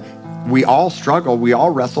mind. We all struggle. We all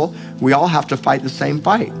wrestle. We all have to fight the same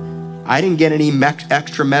fight. I didn't get any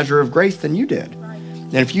extra measure of grace than you did.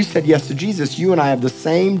 And if you said yes to Jesus, you and I have the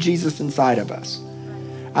same Jesus inside of us.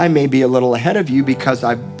 I may be a little ahead of you because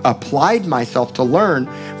I've applied myself to learn,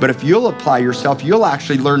 but if you'll apply yourself, you'll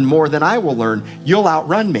actually learn more than I will learn. You'll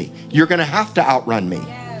outrun me. You're gonna have to outrun me.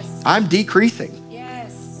 Yes. I'm decreasing.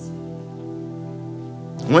 Yes.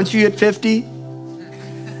 Once you hit 50,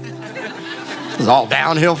 it's all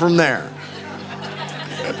downhill from there.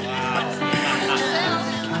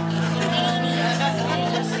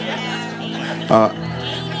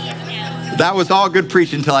 That was all good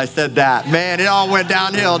preaching until I said that. Man, it all went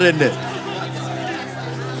downhill, didn't it?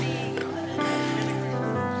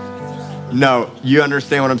 No, you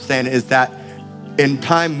understand what I'm saying is that in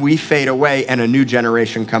time we fade away and a new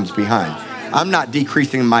generation comes behind. I'm not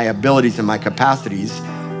decreasing my abilities and my capacities.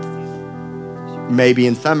 Maybe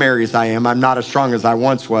in some areas I am. I'm not as strong as I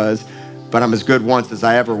once was, but I'm as good once as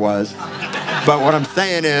I ever was. But what I'm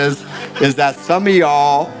saying is that some of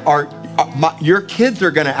y'all your kids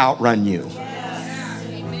are gonna outrun you.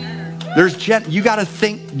 You gotta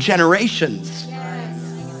think generations.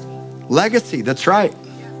 Legacy, that's right.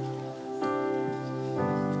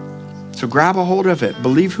 So grab a hold of it.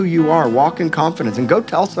 Believe who you are. Walk in confidence and go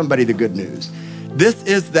tell somebody the good news. This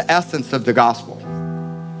is the essence of the gospel.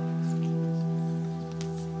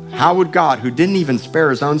 How would God, who didn't even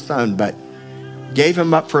spare his own son, but gave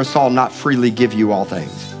him up for us all, not freely give you all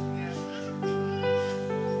things?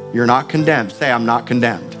 You're not condemned. Say, I'm not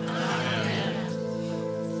condemned.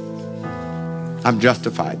 I'm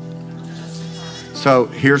justified. So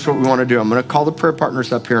here's what we want to do. I'm going to call the prayer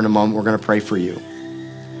partners up here in a moment. We're going to pray for you.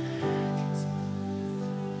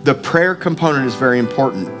 The prayer component is very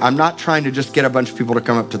important. I'm not trying to just get a bunch of people to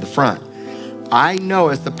come up to the front. I know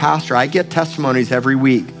as the pastor, I get testimonies every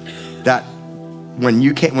week that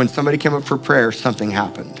when somebody came up for prayer, something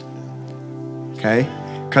happened. Okay?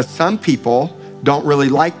 Because some people don't really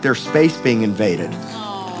like their space being invaded.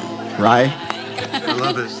 Right? I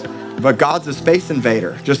love it. But God's a space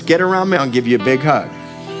invader. Just get around me, I'll give you a big hug.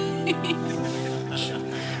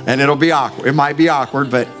 And it'll be awkward. It might be awkward,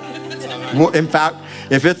 but in fact,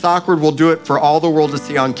 if it's awkward, we'll do it for all the world to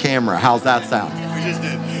see on camera. How's that sound? We just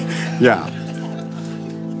did. Yeah.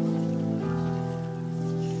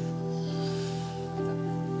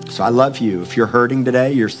 So I love you. If you're hurting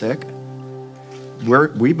today, you're sick,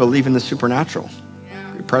 we believe in the supernatural.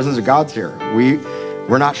 The presence of God's here.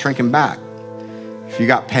 We're not shrinking back. If you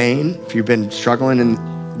got pain, if you've been struggling in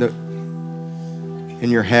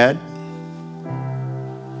your head,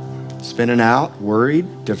 spinning out,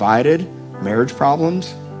 worried, divided, marriage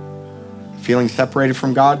problems, feeling separated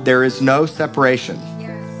from God, there is no separation.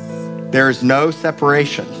 Yes. There is no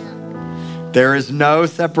separation. There is no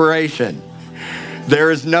separation.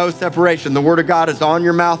 There is no separation. The word of God is on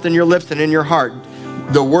your mouth and your lips and in your heart.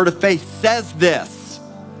 The word of faith says this,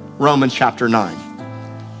 Romans chapter 9,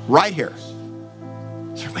 right here.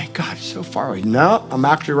 So, man, God, it's so far away. No, I'm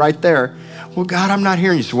actually right there. Well, God, I'm not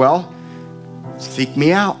hearing you. So, well, seek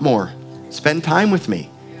me out more. Spend time with me.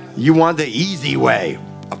 You want the easy way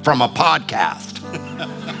from a podcast.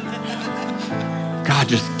 God,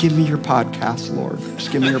 just give me your podcast, Lord.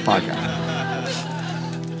 Just give me your podcast.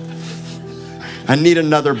 I need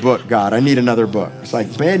another book, God. I need another book. It's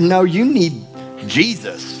like, man, no, you need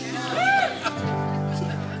Jesus.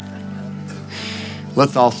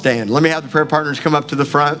 Let's all stand. Let me have the prayer partners come up to the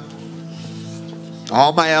front.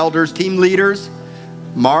 All my elders, team leaders.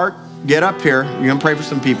 Mark, get up here. You're going to pray for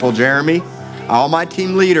some people. Jeremy, all my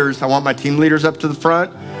team leaders. I want my team leaders up to the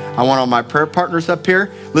front. I want all my prayer partners up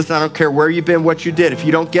here. Listen, I don't care where you've been, what you did. If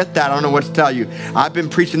you don't get that, I don't know what to tell you. I've been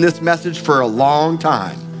preaching this message for a long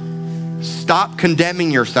time. Stop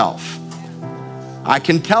condemning yourself. I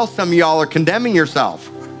can tell some of y'all are condemning yourself.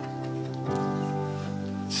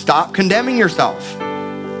 Stop condemning yourself.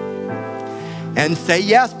 And say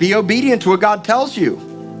yes, be obedient to what God tells you.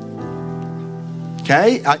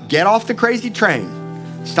 Okay? Get off the crazy train.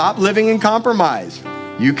 Stop living in compromise.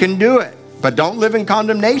 You can do it, but don't live in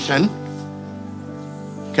condemnation.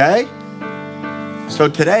 Okay? So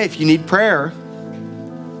today, if you need prayer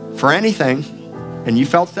for anything, and you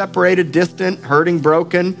felt separated, distant, hurting,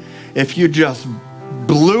 broken, if you just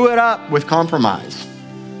blew it up with compromise,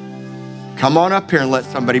 come on up here and let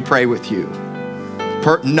somebody pray with you.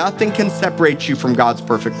 Nothing can separate you from God's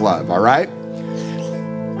perfect love, all right?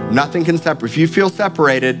 Nothing can separate. If you feel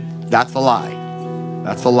separated, that's a lie.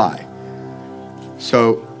 That's a lie.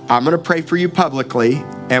 So I'm going to pray for you publicly,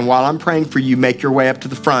 and while I'm praying for you, make your way up to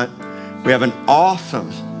the front. We have an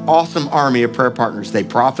awesome, awesome army of prayer partners. They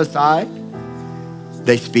prophesy.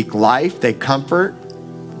 They speak life, they comfort,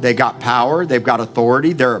 they got power, they've got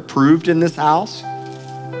authority. They're approved in this house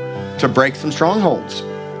to break some strongholds.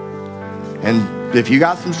 And if you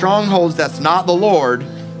got some strongholds that's not the Lord,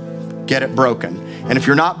 get it broken. And if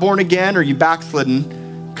you're not born again or you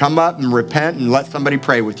backslidden, come up and repent and let somebody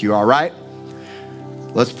pray with you, all right?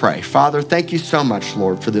 Let's pray. Father, thank you so much,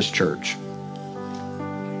 Lord, for this church.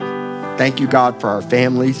 Thank you, God, for our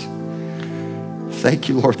families. Thank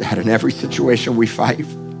you, Lord, that in every situation we fight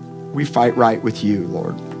right with you,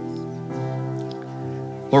 Lord.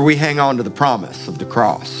 Lord, we hang on to the promise of the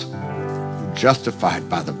cross, justified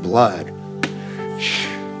by the blood.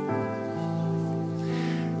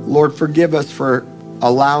 Lord, forgive us for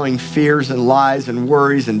allowing fears and lies and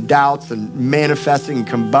worries and doubts and manifesting and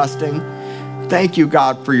combusting. Thank you,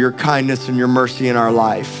 God, for your kindness and your mercy in our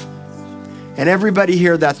life. And everybody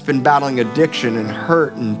here that's been battling addiction and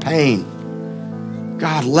hurt and pain,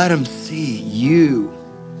 God, let them see you,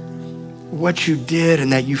 what you did,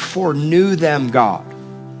 and that you foreknew them, God.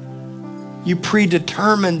 You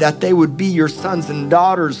predetermined that they would be your sons and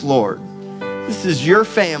daughters, Lord. This is your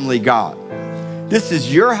family, God. This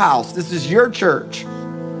is your house. This is your church.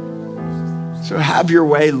 So have your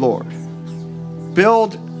way, Lord.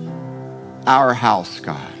 Build our house,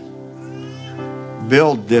 God.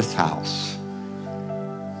 Build this house.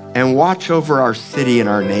 And watch over our city and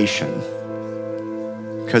our nation.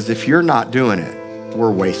 Because if you're not doing it,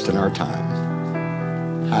 we're wasting our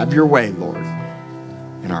time. Have your way, Lord,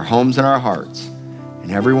 in our homes and our hearts.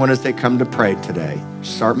 And everyone as they come to pray today,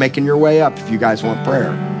 start making your way up if you guys want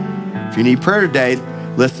prayer. If you need prayer today,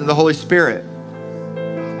 listen to the Holy Spirit.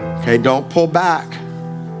 Okay, don't pull back.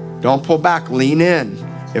 Don't pull back, lean in.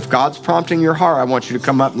 If God's prompting your heart, I want you to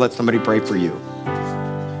come up and let somebody pray for you.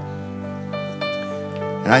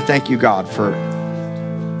 And I thank you, God, for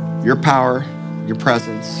your power, your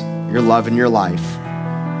presence, your love in your life.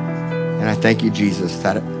 And I thank you, Jesus,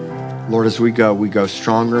 that, Lord, as we go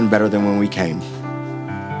stronger and better than when we came.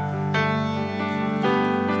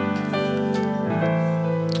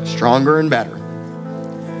 Stronger and better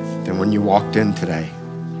than when you walked in today.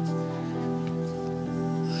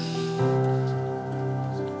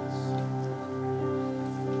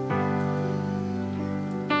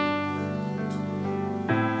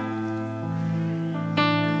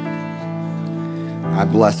 I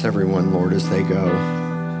bless everyone, Lord, as they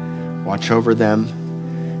go. Watch over them.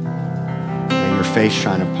 May your face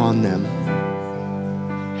shine upon them.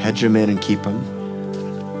 Hedge them in and keep them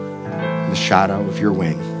in the shadow of your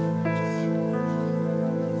wing.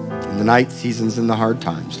 In the night seasons and the hard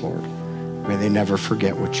times, Lord, may they never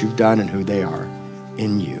forget what you've done and who they are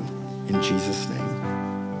in you. In Jesus' name.